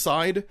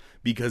inside,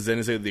 because then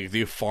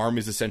the farm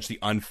is essentially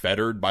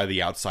unfettered by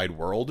the outside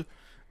world.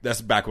 That's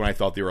back when I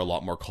thought they were a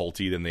lot more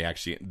culty than they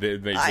actually. They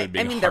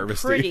being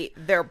harvested.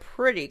 They're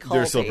pretty culty.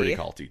 They're still pretty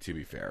culty, to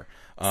be fair.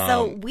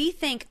 So we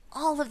think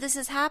all of this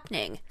is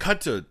happening. Cut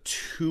to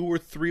 2 or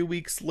 3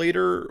 weeks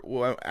later,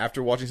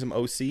 after watching some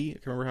OC. I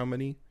can't remember how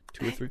many.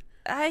 2 or 3.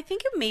 I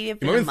think it may have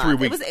been a month. 3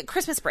 weeks. It was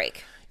Christmas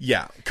break.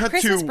 Yeah,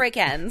 Christmas break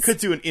ends. Cut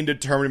to an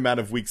indeterminate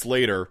amount of weeks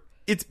later.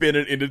 It's been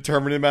an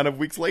indeterminate amount of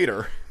weeks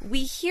later.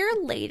 We hear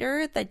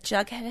later that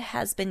Jughead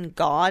has been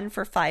gone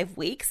for 5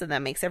 weeks, and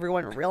that makes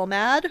everyone real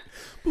mad.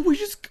 But we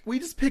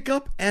just pick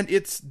up, and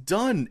it's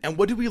done. And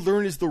what do we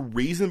learn is the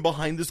reason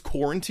behind this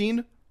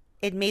quarantine?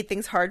 It made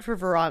things hard for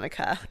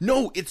Veronica.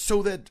 No, it's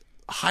so that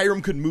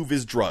Hiram could move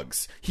his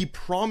drugs. He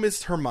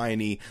promised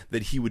Hermione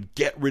that he would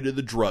get rid of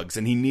the drugs,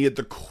 and he needed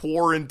the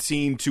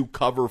quarantine to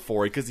cover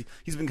for it, because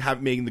he's been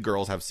making the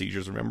girls have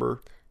seizures,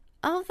 remember?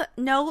 Oh,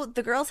 no,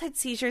 the girls had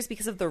seizures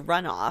because of the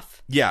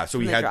runoff. Yeah,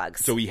 so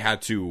drugs. So he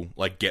had to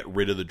like get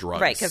rid of the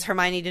drugs. Right, because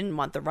Hermione didn't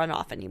want the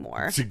runoff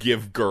anymore. To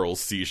give girls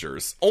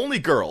seizures. Only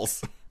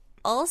girls.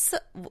 Also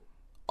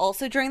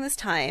during this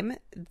time,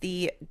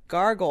 the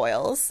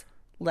gargoyles,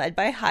 led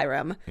by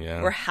Hiram,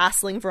 were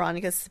hassling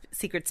Veronica's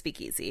secret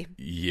speakeasy.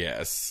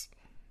 Yes.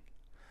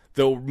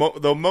 Though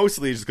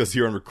mostly just because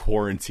you're under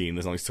quarantine.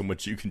 There's only so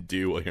much you can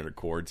do while you're under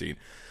quarantine.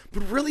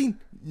 But really,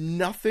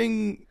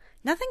 nothing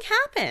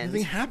happened.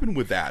 Nothing happened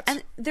with that.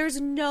 And there's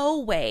no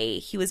way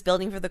he was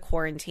building for the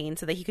quarantine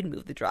so that he could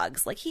move the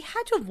drugs. Like, he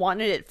had to have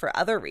wanted it for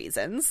other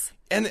reasons.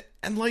 And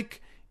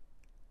like,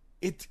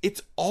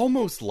 it's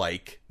almost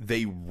like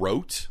they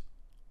wrote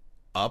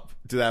up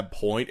to that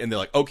point, and they're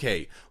like,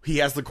 okay, he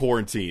has the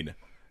quarantine.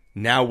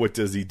 Now what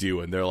does he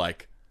do? And they're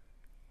like,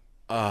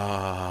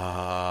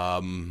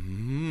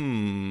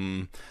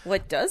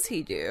 What does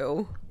he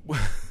do?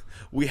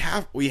 We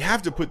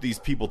have to put these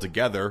people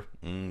together.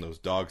 Those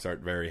dogs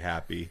aren't very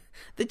happy.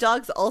 The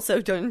dogs also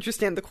don't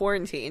understand the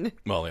quarantine.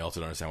 Well, they also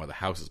don't understand why the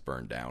house is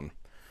burned down.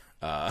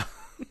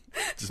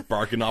 Just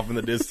barking off in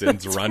the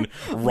distance,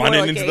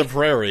 running into the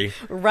prairie,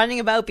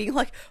 running about, being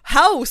like,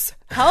 "House,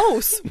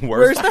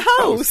 where's the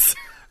house?"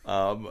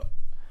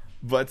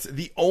 But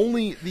the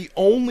only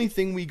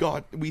thing we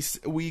got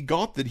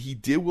that he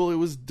did while it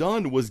was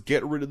done was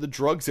get rid of the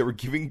drugs that were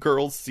giving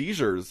girls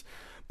seizures.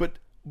 But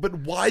But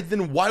why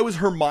was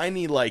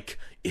Hermione like,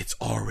 it's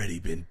already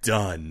been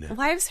done?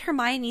 Why was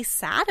Hermione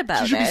sad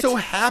about it? She should be so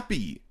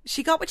happy.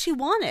 She got what she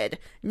wanted.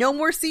 No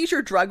more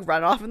seizure drug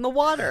runoff in the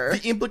water.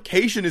 The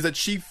implication is that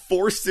she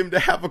forced him to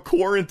have a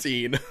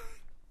quarantine.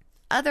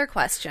 Other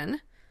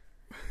question.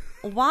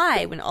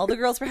 Why, when all the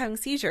girls were having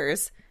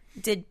seizures,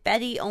 did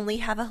Betty only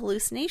have a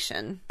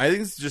hallucination? I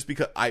think it's just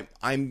because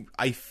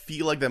I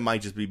feel like that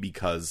might just be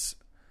because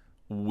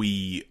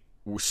we're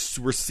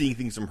seeing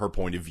things from her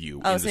point of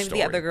view. Oh, in so the maybe story.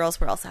 the other girls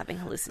were also having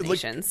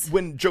hallucinations. Like,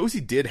 when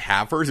Josie did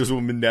have hers, it was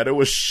when Minetta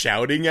was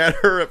shouting at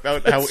her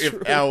about how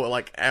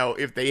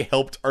if they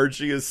helped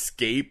Archie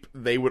escape,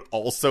 they would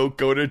also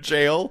go to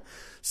jail.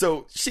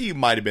 So she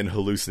might have been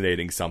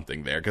hallucinating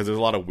something there because there's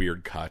a lot of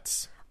weird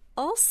cuts.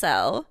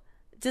 Also,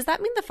 does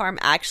that mean the farm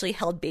actually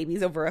held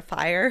babies over a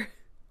fire?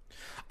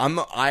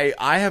 I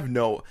have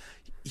no.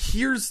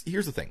 Here's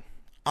the thing.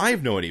 I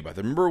have no idea about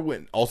that. Remember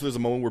when? Also, there's a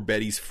moment where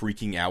Betty's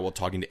freaking out while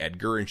talking to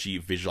Edgar, and she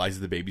visualizes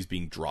the babies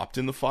being dropped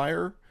in the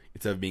fire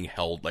instead of being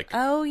held. Like,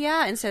 oh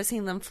yeah, instead of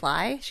seeing them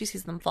fly, she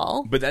sees them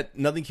fall. But that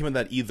nothing came of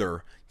that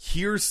either.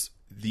 Here's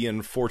the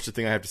unfortunate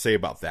thing I have to say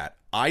about that.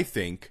 I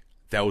think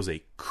that was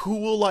a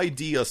cool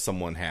idea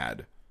someone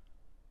had.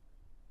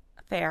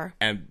 Fair.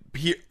 And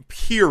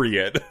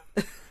period.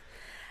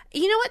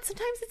 You know what?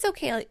 Sometimes it's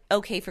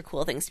okay for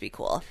cool things to be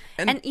cool.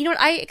 And you know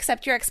what? I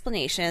accept your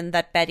explanation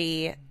that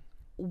Betty,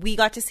 we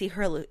got to see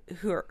her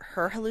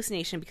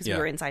hallucination because we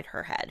were inside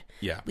her head.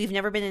 Yeah. We've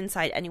never been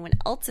inside anyone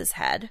else's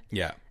head.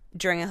 Yeah.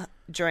 During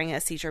a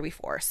seizure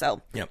before.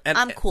 So yeah.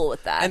 I'm cool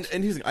with that.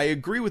 And here's the thing, I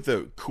agree with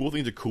the cool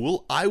things are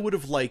cool. I would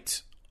have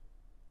liked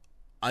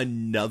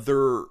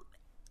another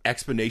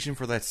explanation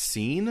for that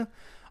scene.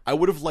 I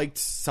would have liked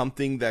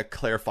something that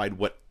clarified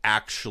what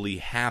actually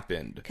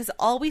happened. Because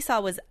all we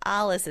saw was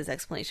Alice's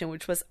explanation,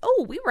 which was,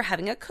 oh, we were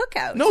having a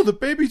cookout. No, the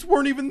babies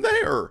weren't even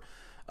there.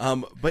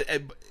 But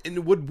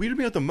what weirded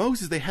me out the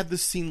most is they had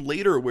this scene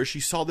later where she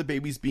saw the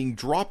babies being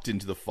dropped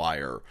into the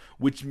fire,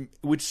 which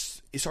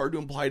started to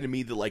imply to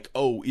me that, like,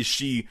 oh,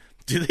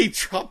 did they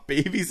drop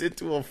babies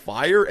into a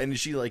fire? And is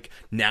she, like,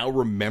 now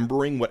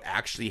remembering what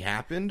actually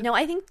happened? No,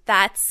 I think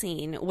that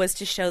scene was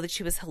to show that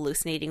she was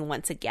hallucinating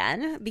once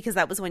again, because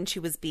that was when she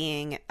was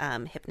being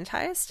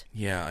hypnotized.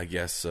 Yeah, I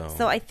guess so.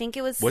 So I think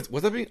it was... Was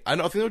that being... I don't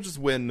know, I think it was just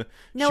when...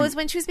 No, it was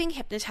when she was being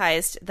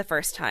hypnotized the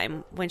first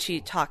time, when she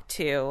talked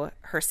to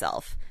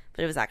herself.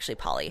 But it was actually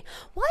Polly.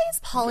 Why is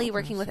Polly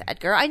working with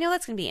Edgar? I know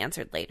that's going to be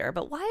answered later,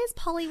 but why is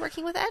Polly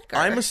working with Edgar?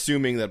 I'm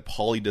assuming that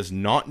Polly does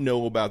not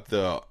know about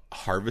the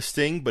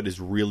harvesting, but is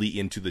really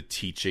into the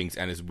teachings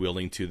and is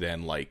willing to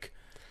then, like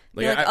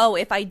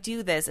if I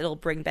do this, it'll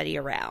bring Betty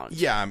around.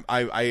 Yeah,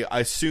 I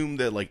assume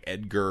that, like,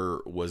 Edgar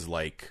was,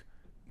 like...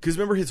 Because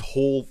remember, his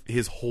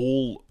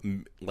whole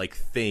like,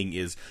 thing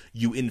is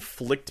you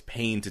inflict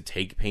pain to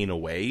take pain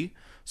away.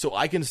 So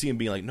I can see him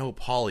being like, no,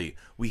 Polly,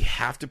 we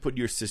have to put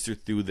your sister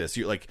through this.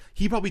 You're like,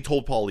 he probably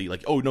told Polly,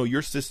 like, oh, no,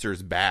 your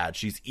sister's bad.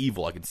 She's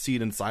evil. I can see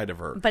it inside of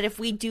her. But if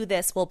we do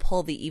this, we'll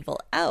pull the evil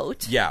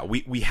out. Yeah,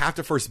 we have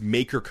to first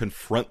make her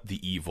confront the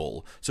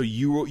evil. So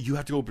you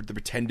have to go to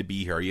pretend to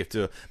be her. You have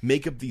to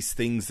make up these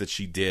things that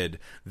she did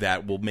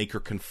that will make her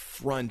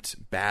confront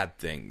bad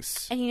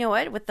things. And you know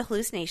what? With the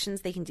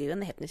hallucinations they can do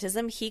and the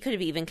hypnotism, he could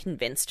have even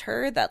convinced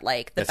her that,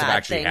 like, the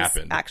bad things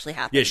actually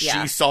happened. Yeah,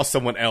 she saw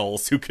someone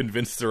else who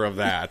convinced her of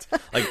that.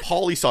 Like,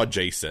 Polly saw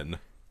Jason.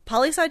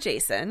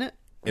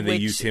 And they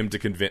used him to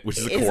convince, which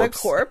is a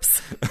corpse.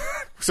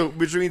 So,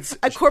 which means...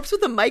 A corpse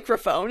with a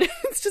microphone.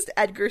 It's just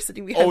Edgar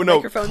sitting behind the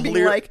microphone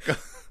being like,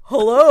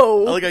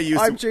 hello,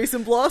 I'm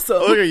Jason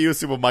Blossom. I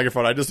used him a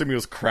microphone. I just assumed he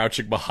was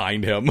crouching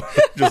behind him.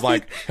 Just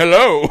like,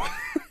 hello.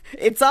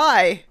 It's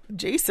I,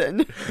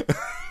 Jason.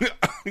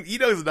 He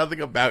knows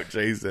nothing about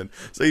Jason.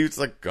 So he's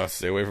like, gotta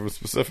stay away from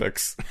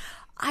specifics.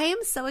 I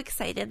am so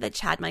excited that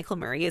Chad Michael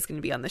Murray is going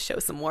to be on the show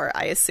some more,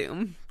 I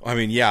assume. I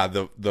mean, yeah,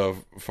 the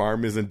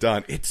farm isn't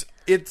done. It's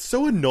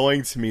so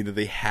annoying to me that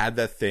they had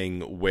that thing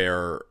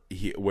where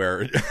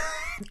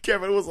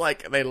Kevin was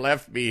like, they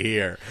left me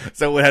here.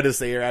 Someone had to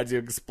say or had to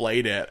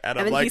explain it. And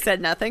I'm then like, he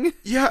said nothing?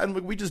 Yeah, and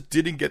we just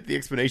didn't get the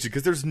explanation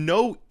because there's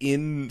no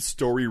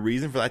in-story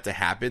reason for that to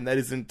happen. That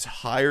is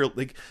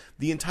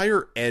the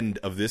entire end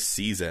of this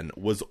season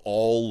was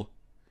all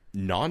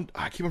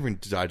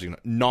non-diegetic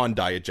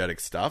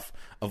stuff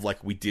of,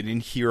 like, we didn't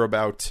hear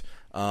about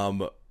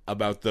the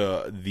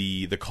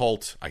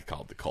cult. I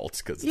call it the cult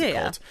because it's a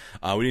cult.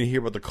 We didn't hear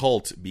about the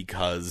cult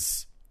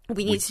because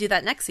we need to do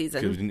that next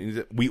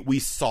season. We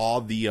saw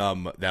the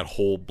that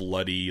whole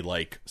bloody,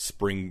 like,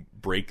 spring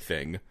break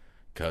thing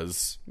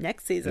because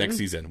next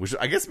season, which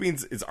I guess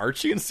means is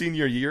Archie in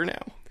senior year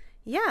now.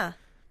 Yeah.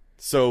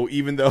 So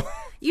even though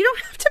you don't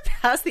have to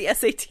pass the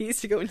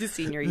SATs to go into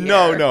senior year.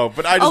 No,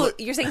 but I just... Oh,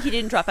 you're saying he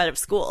didn't drop out of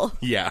school?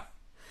 Yeah.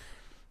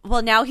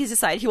 Well, now he's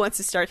decided he wants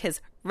to start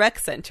his rec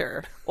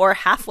center or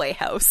halfway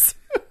house.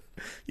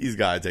 He's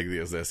got to take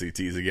those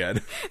SATs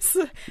again.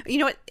 So, you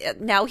know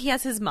what? Now he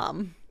has his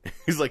mom.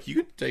 He's like, you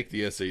can take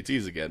the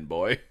SATs again,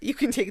 boy. You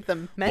can take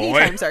them many Boy.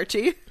 times,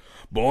 Archie.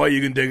 Boy,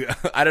 you can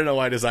take... I don't know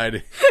why I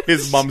decided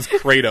his mom's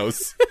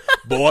Kratos.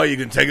 Boy, you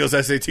can take those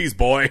SATs,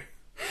 boy.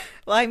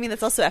 Well, I mean,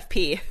 that's also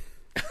FP.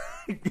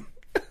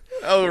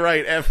 Oh,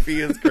 right,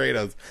 FP is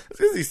Kratos. That's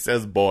because he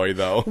says boy,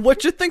 though.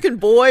 What you thinking,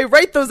 boy?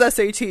 Write those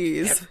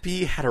SATs.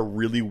 FP had a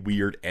really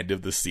weird end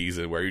of the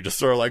season where you're just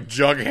sort of like,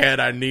 Jughead,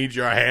 I need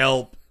your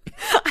help.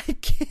 I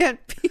can't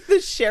be the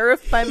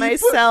sheriff by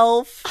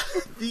myself.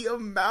 The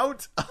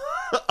amount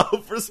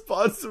of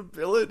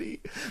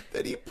responsibility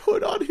that he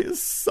put on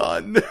his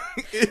son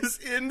is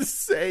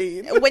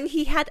insane. When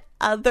he had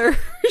other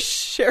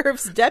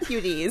sheriff's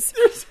deputies,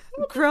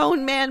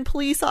 grown man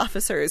police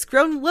officers,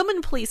 grown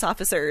woman police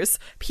officers,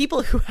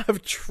 people who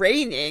have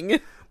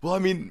training. Well, I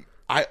mean,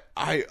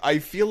 I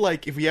feel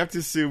like if we have to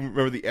assume,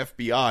 remember the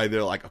FBI,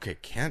 they're like, okay,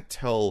 can't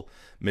tell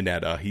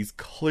Mineta. He's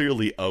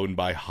clearly owned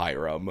by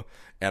Hiram.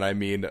 And I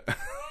mean,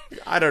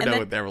 I don't know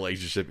what their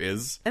relationship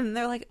is. And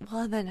they're like,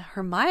 well, then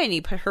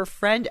Hermione put her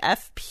friend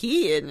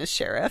FP in as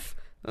sheriff.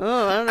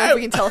 Oh, I don't know if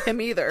we can tell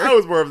him either. I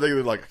was more of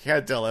thinking like, I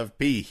can't tell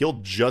FP. He'll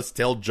just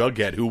tell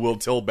Jughead, who will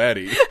tell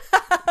Betty.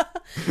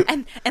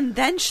 and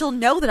then she'll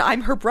know that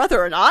I'm her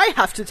brother, and I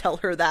have to tell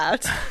her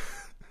that.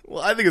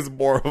 Well, I think it's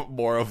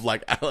more of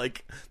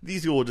like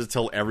these people will just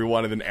tell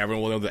everyone, and then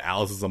everyone will know that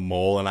Alice is a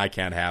mole, and I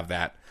can't have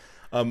that.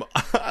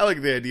 I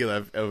like the idea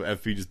of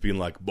FP just being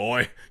like,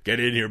 boy, get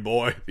in here,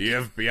 boy. The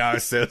FBI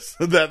says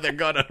that they're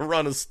gonna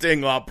run a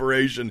sting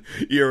operation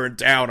here in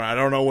town. I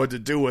don't know what to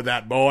do with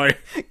that, boy.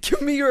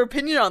 Give me your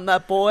opinion on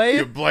that, boy.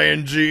 You're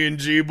playing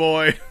G&G,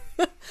 boy.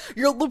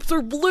 Your lips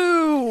are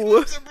blue.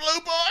 Lips are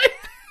blue, boy.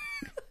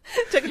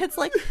 Jughead's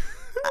like,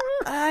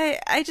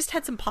 I just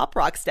had some Pop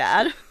Rocks,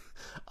 Dad.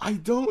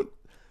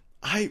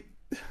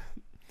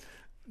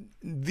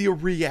 The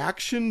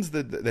reactions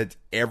that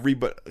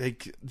everybody,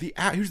 like,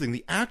 here's the thing,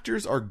 the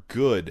actors are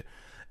good,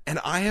 and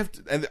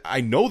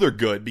I know they're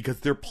good because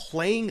they're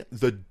playing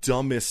the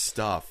dumbest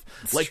stuff.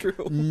 It's like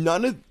true.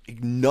 none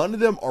of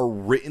them are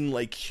written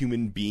like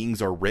human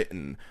beings are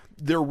written.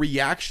 Their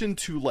reaction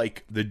to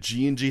like the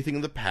G&G thing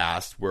in the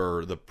past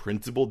where the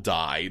principal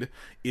died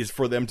is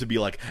for them to be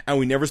like, and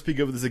we never speak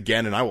of this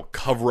again, and I will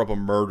cover up a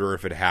murder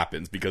if it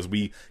happens because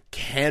we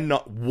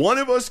cannot, one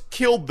of us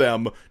killed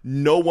them,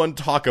 no one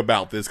talk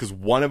about this because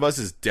one of us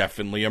is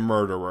definitely a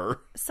murderer.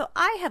 So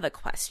I have a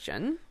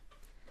question.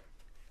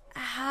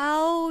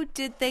 How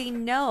did they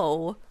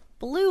know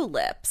Blue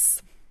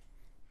Lips?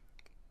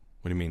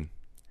 What do you mean?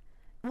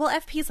 Well,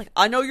 FP's like,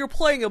 I know you're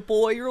playing it,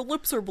 boy, your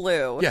lips are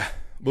blue. Yeah.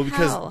 Well,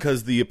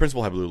 because the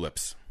principal had blue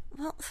lips.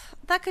 Well,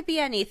 that could be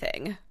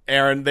anything.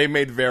 Aaron, they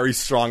made very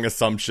strong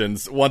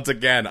assumptions. Once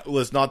again,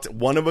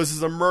 one of us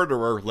is a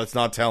murderer. Let's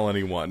not tell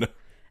anyone.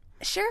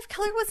 Sheriff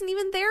Keller wasn't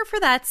even there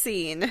for that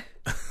scene.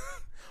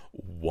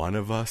 One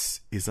of us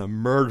is a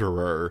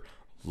murderer.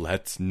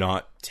 Let's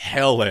not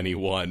tell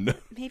anyone.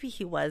 Maybe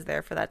he was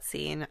there for that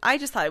scene. I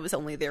just thought it was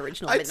only the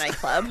original Midnight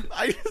Club.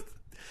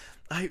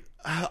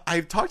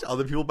 I've talked to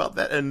other people about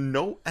that, and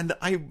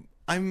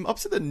I'm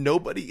upset that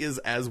nobody is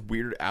as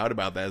weirded out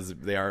about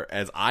that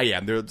as I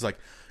am. They're just like,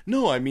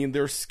 no, I mean,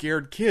 they're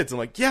scared kids. I'm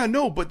like, yeah,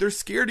 no, but they're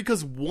scared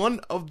because one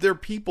of their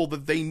people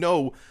that they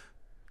know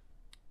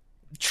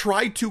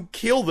tried to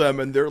kill them,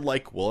 and they're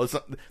like, well, it's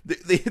not.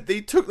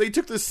 They took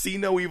the see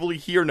no evil,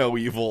 hear no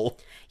evil.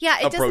 Yeah,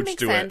 it doesn't make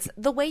to sense. It.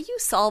 The way you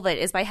solve it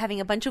is by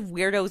having a bunch of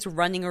weirdos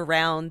running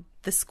around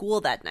the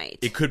school that night.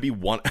 It could be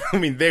one. I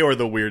mean, they were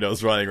the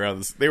weirdos running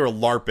around. They were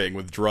LARPing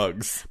with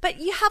drugs. But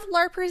you have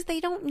LARPers they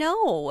don't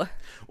know.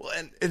 Well,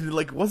 and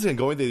like, once again,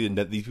 going to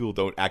that these people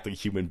don't act like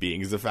human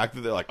beings. The fact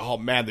that they're like, oh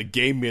man, the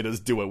game made us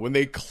do it, when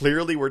they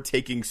clearly were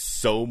taking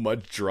so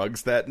much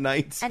drugs that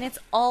night. And it's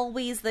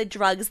always the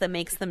drugs that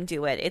makes them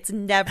do it. It's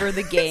never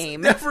the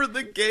game. It's never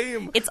the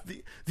game. It's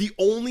the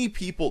only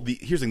people.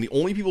 Here's the thing: the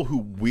only people who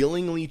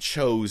willingly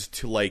chose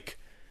to like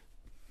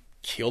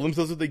kill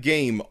themselves with the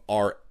game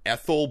are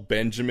Ethel,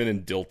 Benjamin,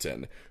 and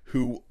Dilton,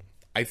 who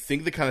I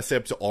think they kind of set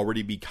up to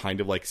already be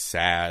kind of like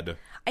sad.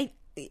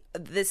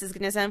 This is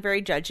going to sound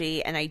very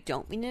judgy, and I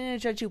don't mean it in a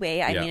judgy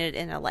way. I mean it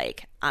in a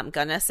like, I'm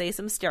going to say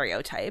some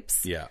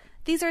stereotypes. Yeah.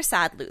 These are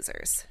sad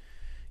losers.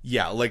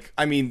 Yeah, like,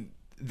 I mean,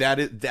 that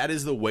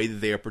is the way that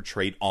they are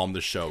portrayed on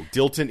the show.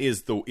 Dilton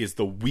is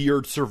the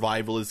weird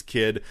survivalist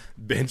kid.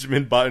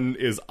 Benjamin Button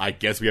is, I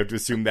guess we have to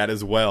assume that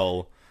as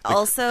well. Like,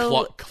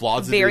 also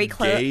closeted, very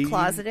gay.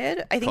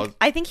 Closeted.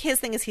 I think his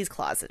thing is he's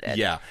closeted.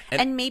 Yeah.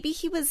 And maybe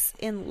he was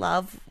in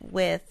love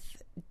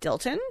with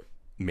Dilton?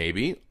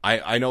 Maybe.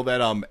 I know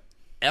that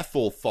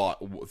Ethel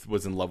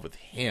was in love with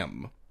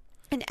him.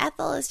 And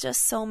Ethel is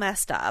just so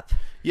messed up.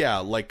 Yeah,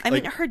 like... I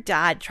mean, her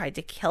dad tried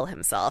to kill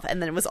himself,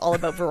 and then it was all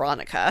about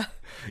Veronica.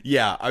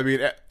 Yeah, I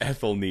mean,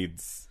 Ethel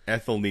needs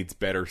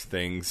better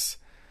things.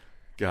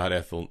 God,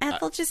 Ethel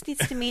just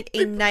needs to meet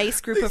a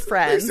nice group of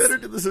friends. They sent her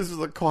to the Sisters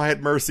of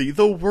Quiet Mercy.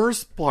 The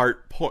worst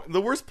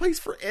place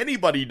for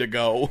anybody to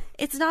go.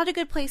 It's not a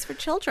good place for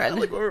children.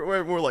 Like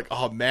we're like,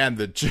 oh man,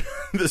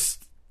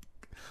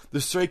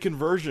 the straight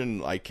conversion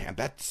like camp,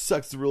 that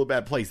sucks. It's a real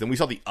bad place. Then we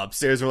saw the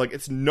upstairs. We're like,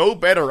 it's no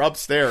better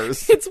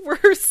upstairs. It's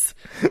worse.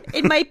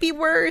 It might be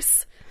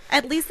worse.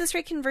 At least the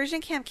straight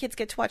conversion camp kids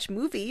get to watch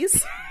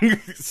movies.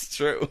 It's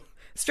true.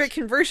 Straight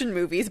conversion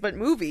movies, but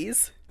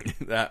movies.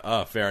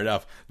 Fair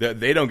enough.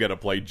 They don't get to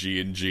play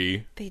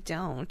G&G. They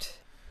don't.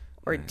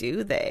 Or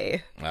do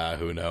they?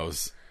 Who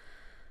knows?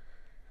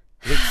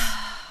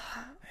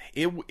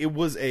 It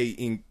was a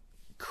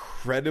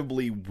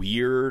incredibly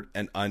weird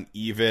and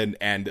uneven,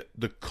 and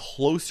the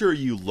closer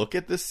you look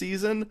at this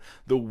season,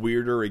 the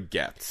weirder it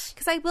gets.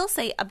 Because I will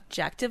say,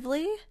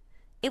 objectively,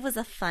 it was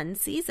a fun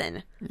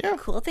season. Yeah.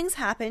 Cool things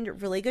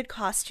happened. Really good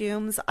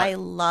costumes. I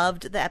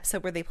loved the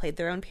episode where they played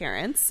their own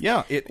parents.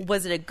 Yeah.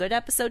 Was it a good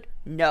episode?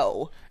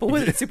 No. But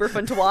was it super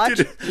fun to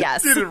watch?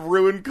 Yes. Did it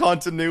ruin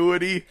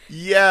continuity?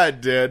 Yeah, it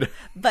did.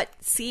 But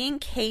seeing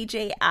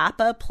KJ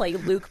Apa play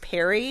Luke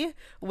Perry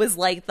was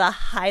like the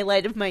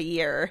highlight of my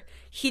year.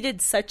 He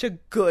did such a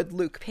good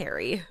Luke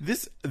Perry.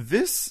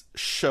 This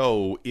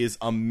show is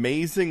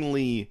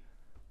amazingly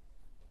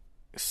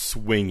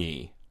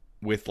swingy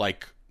with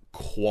like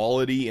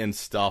quality and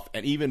stuff,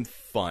 and even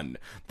fun.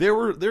 There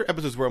are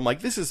episodes where I'm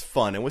like, this is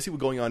fun, and what's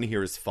going on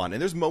here is fun.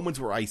 And there's moments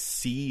where I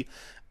see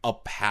a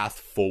path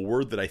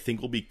forward that I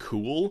think will be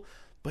cool,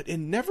 but it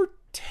never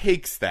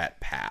takes that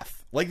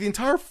path. Like, the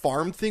entire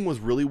farm thing was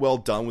really well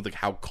done with like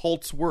how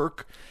cults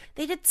work.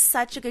 They did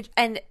such a good,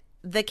 and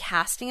the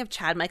casting of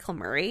Chad Michael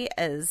Murray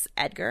as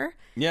Edgar.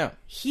 Yeah.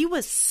 He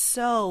was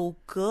so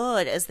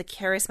good as the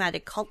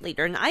charismatic cult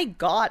leader, and I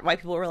got why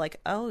people were like,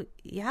 oh,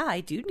 yeah,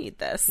 I do need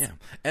this. Yeah.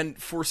 And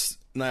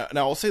now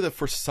I'll say that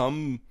for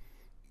some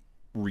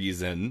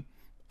reason,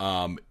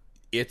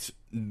 it's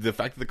the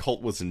fact that the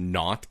cult was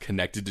not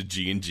connected to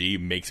G&G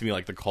makes me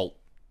like the cult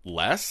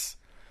less.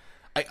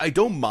 I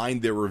don't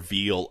mind their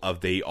reveal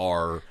of they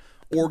are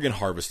organ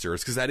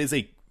harvesters, because that is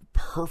a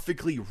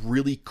perfectly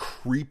really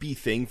creepy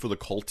thing for the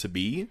cult to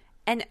be.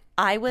 And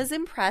I was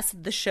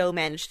impressed the show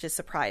managed to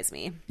surprise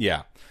me.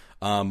 Yeah.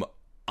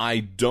 I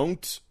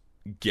don't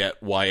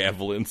get why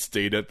Evelyn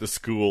stayed at the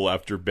school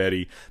after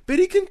Betty.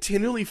 Betty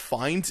continually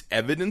finds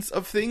evidence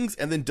of things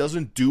and then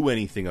doesn't do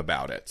anything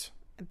about it.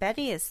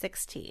 Betty is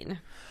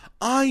 16.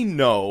 I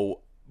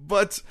know,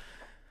 but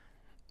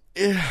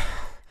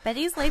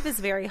Betty's life is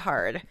very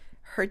hard.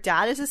 Her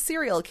dad is a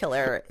serial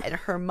killer, and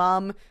her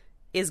mom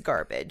is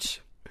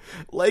garbage.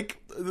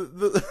 Like,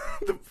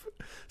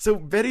 so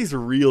Betty's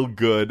real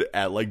good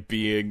at like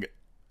being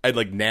at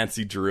like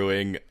Nancy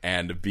Drewing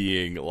and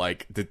being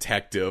like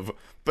detective,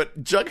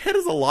 but Jughead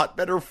is a lot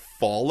better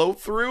follow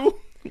through.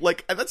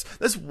 Like, and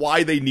that's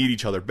why they need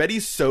each other.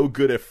 Betty's so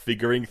good at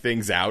figuring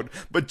things out,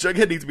 but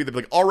Jughead needs to be there,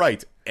 like, all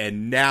right,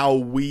 and now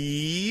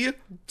we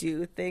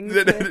do things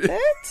with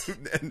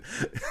it,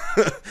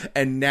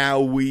 and now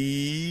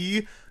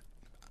we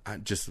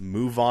just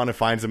move on and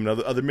find some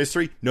other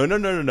mystery.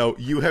 No.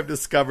 You have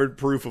discovered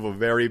proof of a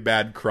very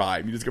bad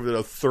crime. You discovered that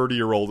a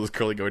 30-year-old is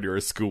currently going to your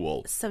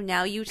school. So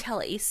now you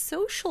tell a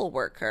social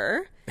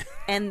worker,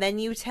 and then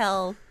you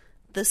tell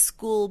the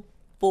school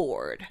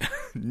board.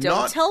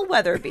 Don't tell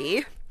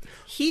Weatherby.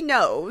 He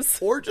knows.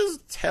 Or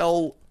just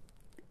tell,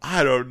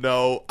 I don't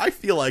know. I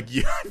feel like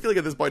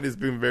at this point it's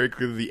been very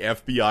clear that the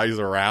FBI is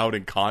around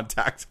and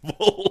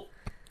contactable.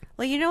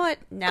 Well, you know what?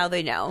 Now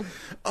they know.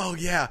 Oh,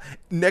 yeah.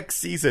 Next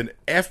season,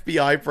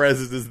 FBI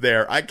presence is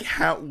there. I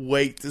can't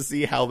wait to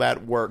see how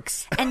that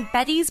works. And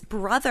Betty's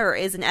brother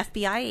is an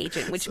FBI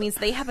agent, which means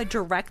they have a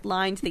direct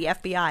line to the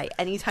FBI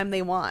anytime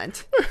they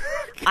want.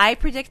 I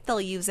predict they'll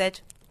use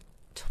it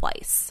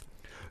twice.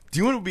 Do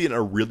you want to be in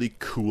a really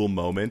cool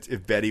moment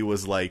if Betty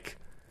was like,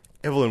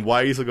 Evelyn,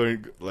 why are you still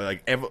going?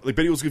 Like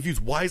Betty was confused.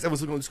 Why is Evelyn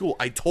still going to school?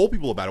 I told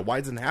people about it. Why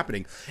isn't it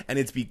happening? And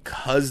it's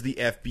because the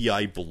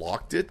FBI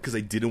blocked it because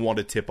they didn't want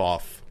to tip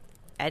off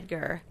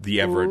Edgar. The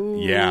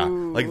Everett. Yeah,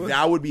 like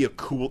that would be a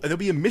cool, and there'd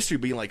be a mystery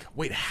being like,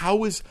 wait, how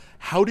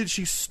did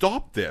she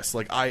stop this?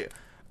 Like I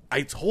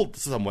told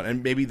someone,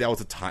 and maybe that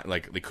was a time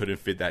like they couldn't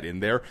fit that in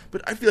there.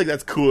 But I feel like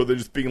that's cooler than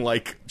just being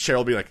like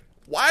Cheryl being like,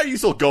 why are you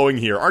still going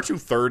here? Aren't you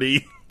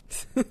 30?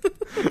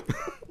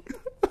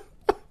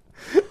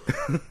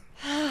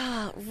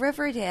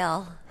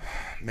 Riverdale.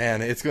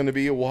 Man, it's going to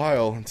be a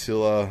while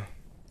until it's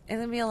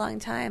going to be a long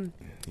time.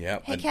 Yeah.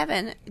 Hey,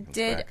 Kevin,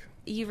 did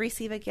you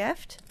receive a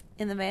gift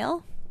in the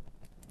mail?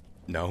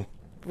 No.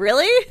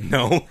 Really?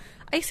 No.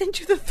 I sent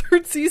you the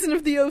 3rd season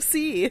of the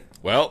OC.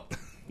 Well,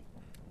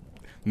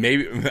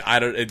 maybe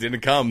it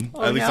didn't come.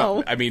 Oh, at least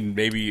no. I mean,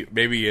 maybe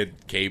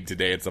it came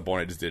today at some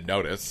point. I just didn't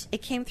notice.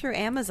 It came through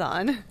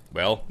Amazon.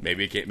 Well,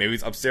 maybe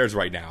it's upstairs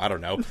right now. I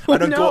don't know. Oh,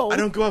 I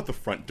don't go out the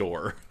front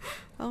door.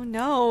 Oh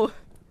no.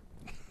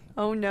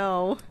 Oh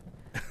no.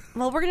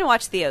 Well, we're gonna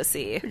watch the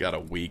OC. We got a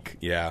week.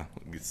 Yeah.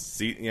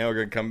 We're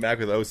gonna come back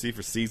with OC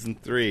for season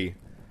 3.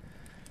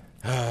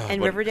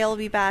 And Riverdale will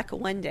be back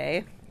one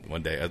day.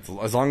 One day,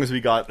 as long as we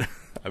got.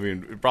 I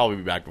mean, we'd probably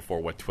be back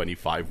before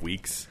 25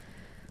 weeks.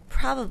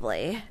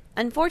 Probably.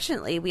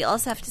 Unfortunately, we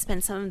also have to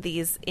spend some of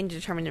these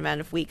indeterminate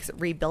amount of weeks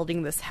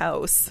rebuilding this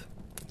house.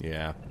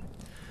 Yeah.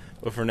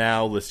 But for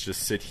now, let's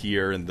just sit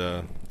here in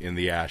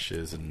the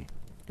ashes and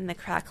In the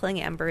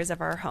crackling embers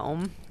of our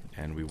home.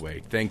 and we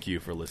wait. Thank you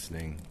for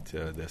listening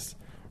to this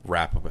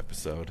wrap-up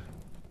episode.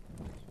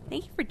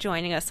 Thank you for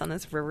joining us on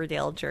this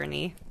Riverdale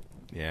journey.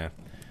 Yeah.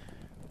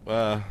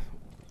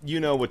 You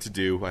know what to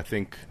do. I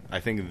think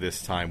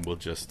this time we'll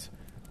just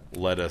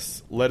let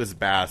us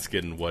bask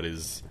in what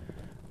is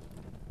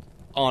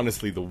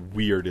honestly the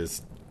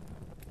weirdest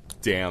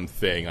damn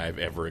thing I've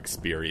ever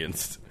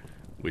experienced,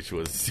 which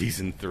was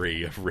season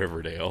 3 of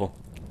Riverdale.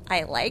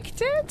 I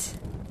liked it.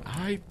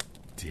 I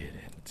did it.